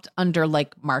lumped under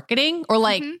like marketing or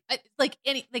like, like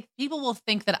people will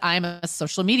think that I'm a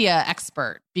social media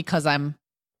expert because I'm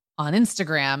on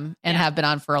Instagram and have been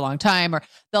on for a long time, or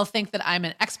they'll think that I'm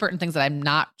an expert in things that I'm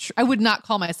not. I would not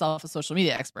call myself a social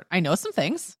media expert. I know some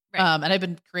things, and I've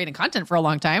been creating content for a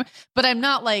long time, but I'm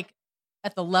not like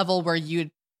at the level where you'd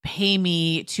pay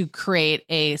me to create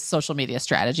a social media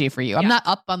strategy for you. I'm not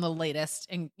up on the latest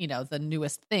and, you know, the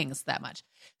newest things that much.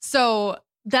 So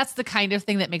that's the kind of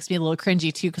thing that makes me a little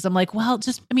cringy too. Cause I'm like, well,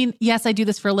 I mean, yes, I do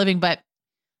this for a living, but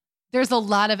there's a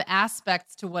lot of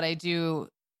aspects to what I do,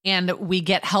 and we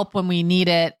get help when we need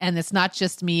it. And it's not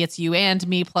just me, it's you and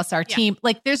me plus our team.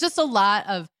 Like there's just a lot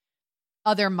of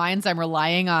other minds I'm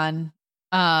relying on,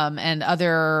 and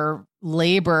other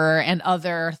labor and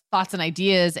other thoughts and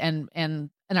ideas and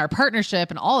our partnership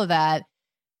and all of that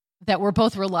we're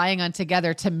both relying on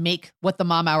together to make what the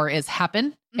Mom Hour is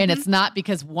happen. And it's not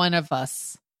because one of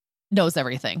us knows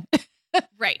everything.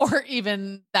 Right. Or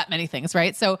even that many things.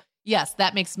 Right. So yes,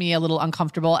 that makes me a little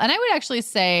uncomfortable. And I would actually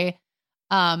say,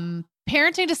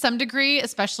 parenting to some degree,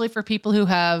 especially for people who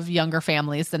have younger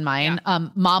families than mine,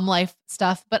 mom life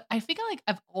stuff. But I feel like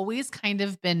I've always kind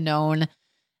of been known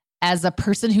as a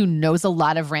person who knows a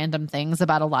lot of random things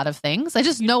about a lot of things. I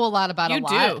just know a lot about a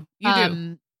lot. You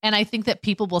do. And I think that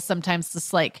people will sometimes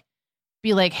just like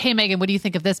be like, hey, Megan, what do you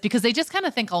think of this? Because they just kind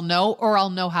of think I'll know, or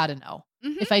I'll know how to know.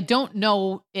 If I don't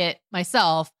know it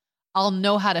myself, I'll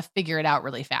know how to figure it out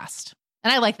really fast.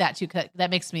 And I like that too.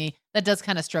 That does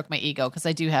kind of stroke my ego, because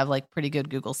I do have like pretty good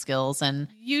Google skills. And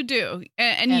you do.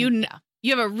 And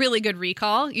you have a really good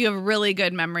recall. You have a really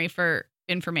good memory for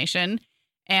information.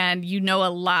 And you know a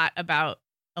lot about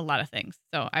a lot of things.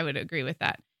 So I would agree with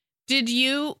that. Did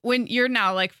you, when you're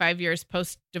now like 5 years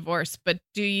post-divorce, but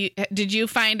did you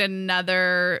find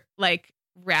another like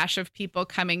rash of people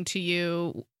coming to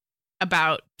you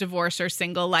about divorce or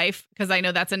single life? Because I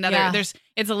know that's another,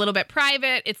 it's a little bit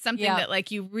private. It's something that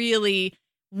like you really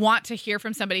want to hear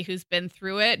from somebody who's been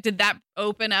through it. Did that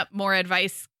open up more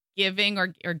advice giving or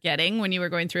getting when you were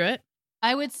going through it?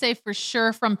 I would say for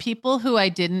sure from people who I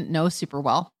didn't know super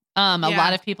well. A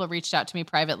lot of people reached out to me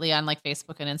privately on like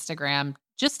Facebook and Instagram,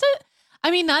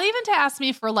 not even to ask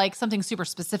me for like something super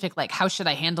specific, like how should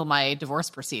I handle my divorce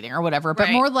proceeding or whatever,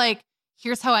 but more like,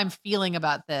 here's how I'm feeling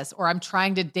about this, or I'm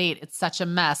trying to date, it's such a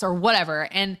mess, or whatever.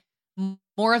 And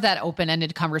more of that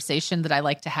open-ended conversation that I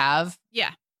like to have. Yeah.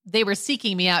 They were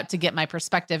seeking me out to get my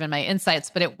perspective and my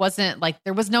insights, but it wasn't like,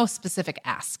 there was no specific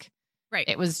ask. Right.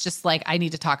 It was just like, I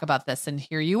need to talk about this, and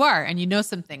here you are. And you know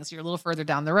some things, you're a little further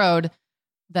down the road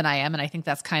than I am. And I think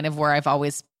that's kind of where I've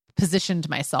always positioned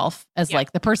myself as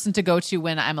like the person to go to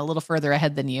when I'm a little further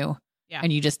ahead than you. Yeah.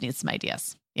 And you just need some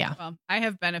ideas. Yeah. Well, I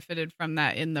have benefited from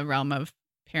that in the realm of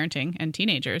parenting and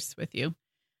teenagers with you.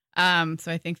 So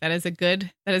I think that is a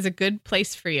good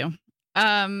place for you.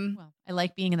 Well, I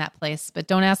like being in that place, but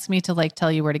don't ask me to like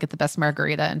tell you where to get the best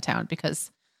margarita in town,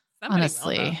 because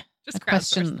honestly,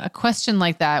 a question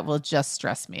like that will just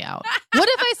stress me out. What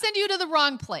if I send you to the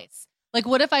wrong place? Like,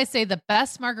 what if I say the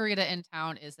best margarita in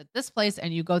town is at this place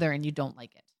and you go there and you don't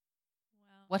like it?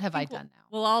 Well, what have I done now?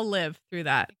 We'll all live through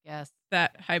that. Yes.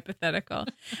 That hypothetical.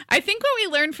 I think what we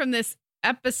learned from this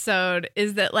episode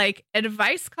is that like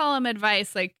advice column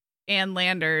advice, like Ann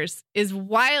Landers, is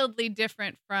wildly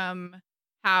different from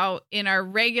how in our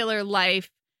regular life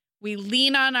we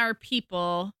lean on our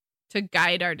people to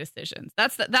guide our decisions.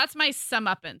 That's my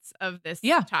sum-uppance of this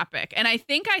topic. And I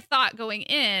think I thought going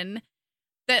in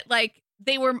that like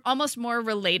they were almost more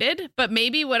related, but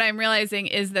maybe what I'm realizing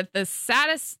is that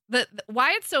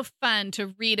why it's so fun to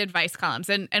read advice columns,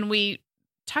 and we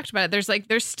talked about it.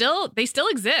 They still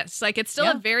exist. Like it's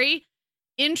still a very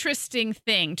interesting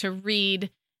thing to read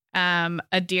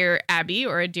a Dear Abby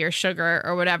or a Dear Sugar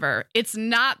or whatever. It's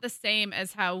not the same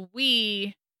as how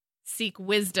we seek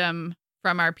wisdom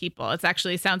from our people. It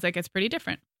actually sounds like it's pretty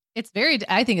different.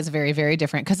 I think it's very, very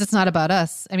different because it's not about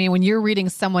us. I mean, when you're reading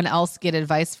someone else give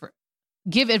advice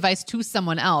to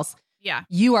someone else, yeah,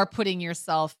 you are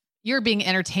you're being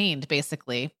entertained,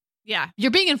 basically. Yeah.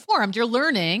 You're being informed, you're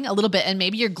learning a little bit, and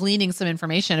maybe you're gleaning some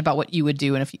information about what you would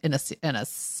do in a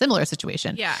similar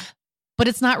situation. Yeah. But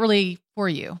it's not really for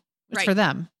you. It's for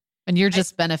them. And you're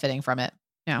just benefiting from it.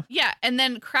 Yeah. Yeah. And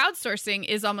then crowdsourcing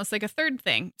is almost like a third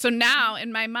thing. So now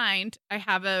in my mind, I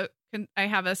have a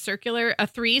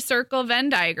 3-circle Venn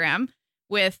diagram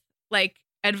with like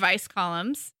advice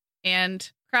columns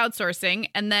and crowdsourcing.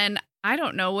 And then I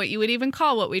don't know what you would even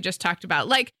call what we just talked about.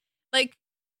 Like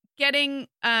getting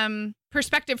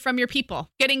perspective from your people,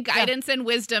 getting guidance and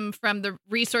wisdom from the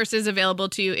resources available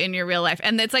to you in your real life.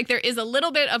 And it's like there is a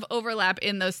little bit of overlap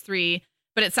in those three,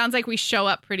 but it sounds like we show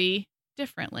up pretty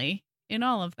differently in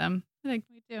all of them. I think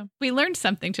we do. We learned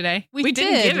something today. We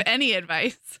didn't give any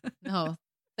advice. No,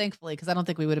 thankfully, because I don't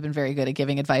think we would have been very good at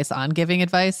giving advice on giving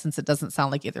advice, since it doesn't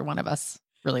sound like either one of us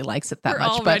really likes it that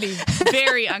much. We're already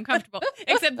very uncomfortable.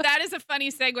 Except that is a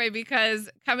funny segue, because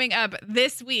coming up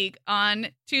this week on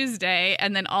Tuesday,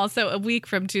 and then also a week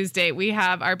from Tuesday, we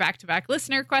have our back-to-back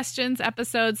listener questions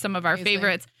episodes, some of our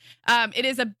favorites. It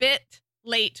is a bit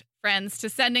late, friends, to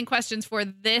send in questions for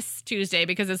this Tuesday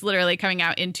because it's literally coming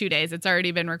out in 2 days. It's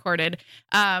already been recorded.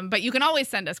 But you can always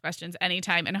send us questions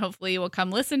anytime, and hopefully you will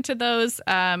come listen to those.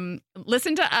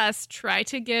 Listen to us try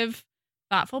to give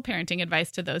thoughtful parenting advice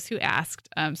to those who asked.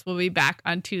 So we'll be back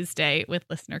on Tuesday with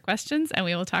listener questions, and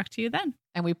we will talk to you then.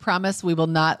 And we promise we will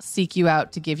not seek you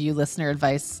out to give you listener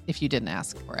advice if you didn't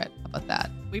ask for it. How about that?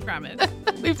 We promise.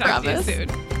 We talk promise. to you soon.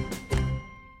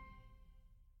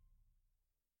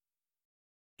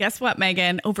 Guess what,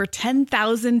 Megan? Over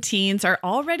 10,000 teens are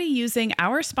already using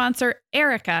our sponsor,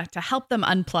 Erica, to help them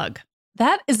unplug.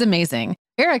 That is amazing.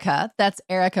 Erica, that's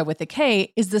Erica with a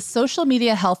K, is the social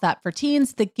media health app for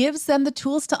teens that gives them the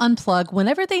tools to unplug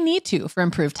whenever they need to for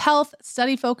improved health,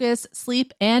 study focus,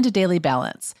 sleep, and daily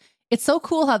balance. It's so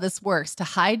cool how this works to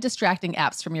hide distracting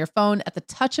apps from your phone at the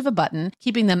touch of a button,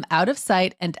 keeping them out of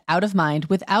sight and out of mind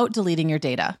without deleting your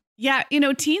data. Yeah,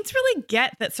 teens really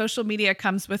get that social media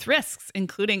comes with risks,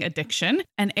 including addiction,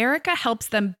 and Erica helps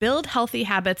them build healthy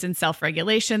habits and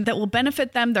self-regulation that will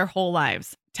benefit them their whole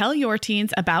lives. Tell your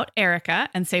teens about Erica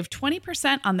and save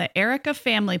 20% on the Erica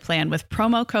family plan with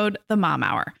promo code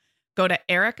TheMomHour. Go to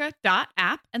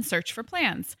erica.app and search for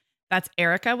plans. That's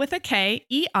Erica with a K,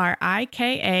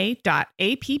 ERIKA.app,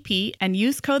 and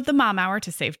use code TheMomHour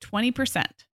to save 20%.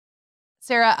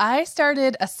 Sarah, I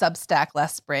started a Substack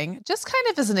last spring, just kind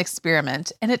of as an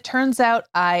experiment, and it turns out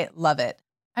I love it.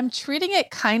 I'm treating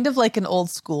it kind of like an old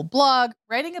school blog,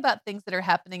 writing about things that are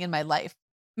happening in my life.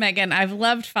 Megan, I've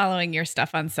loved following your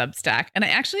stuff on Substack, and I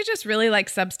actually just really like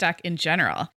Substack in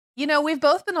general. We've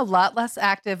both been a lot less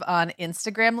active on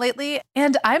Instagram lately,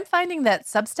 and I'm finding that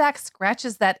Substack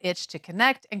scratches that itch to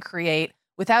connect and create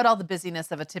without all the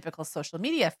busyness of a typical social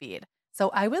media feed. So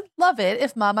I would love it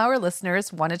if Mom Hour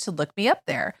listeners wanted to look me up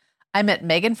there. I'm at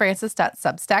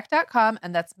meganfrancis.substack.com,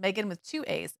 and that's Megan with 2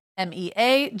 A's,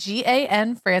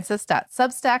 MEAGAN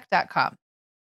Francis.substack.com.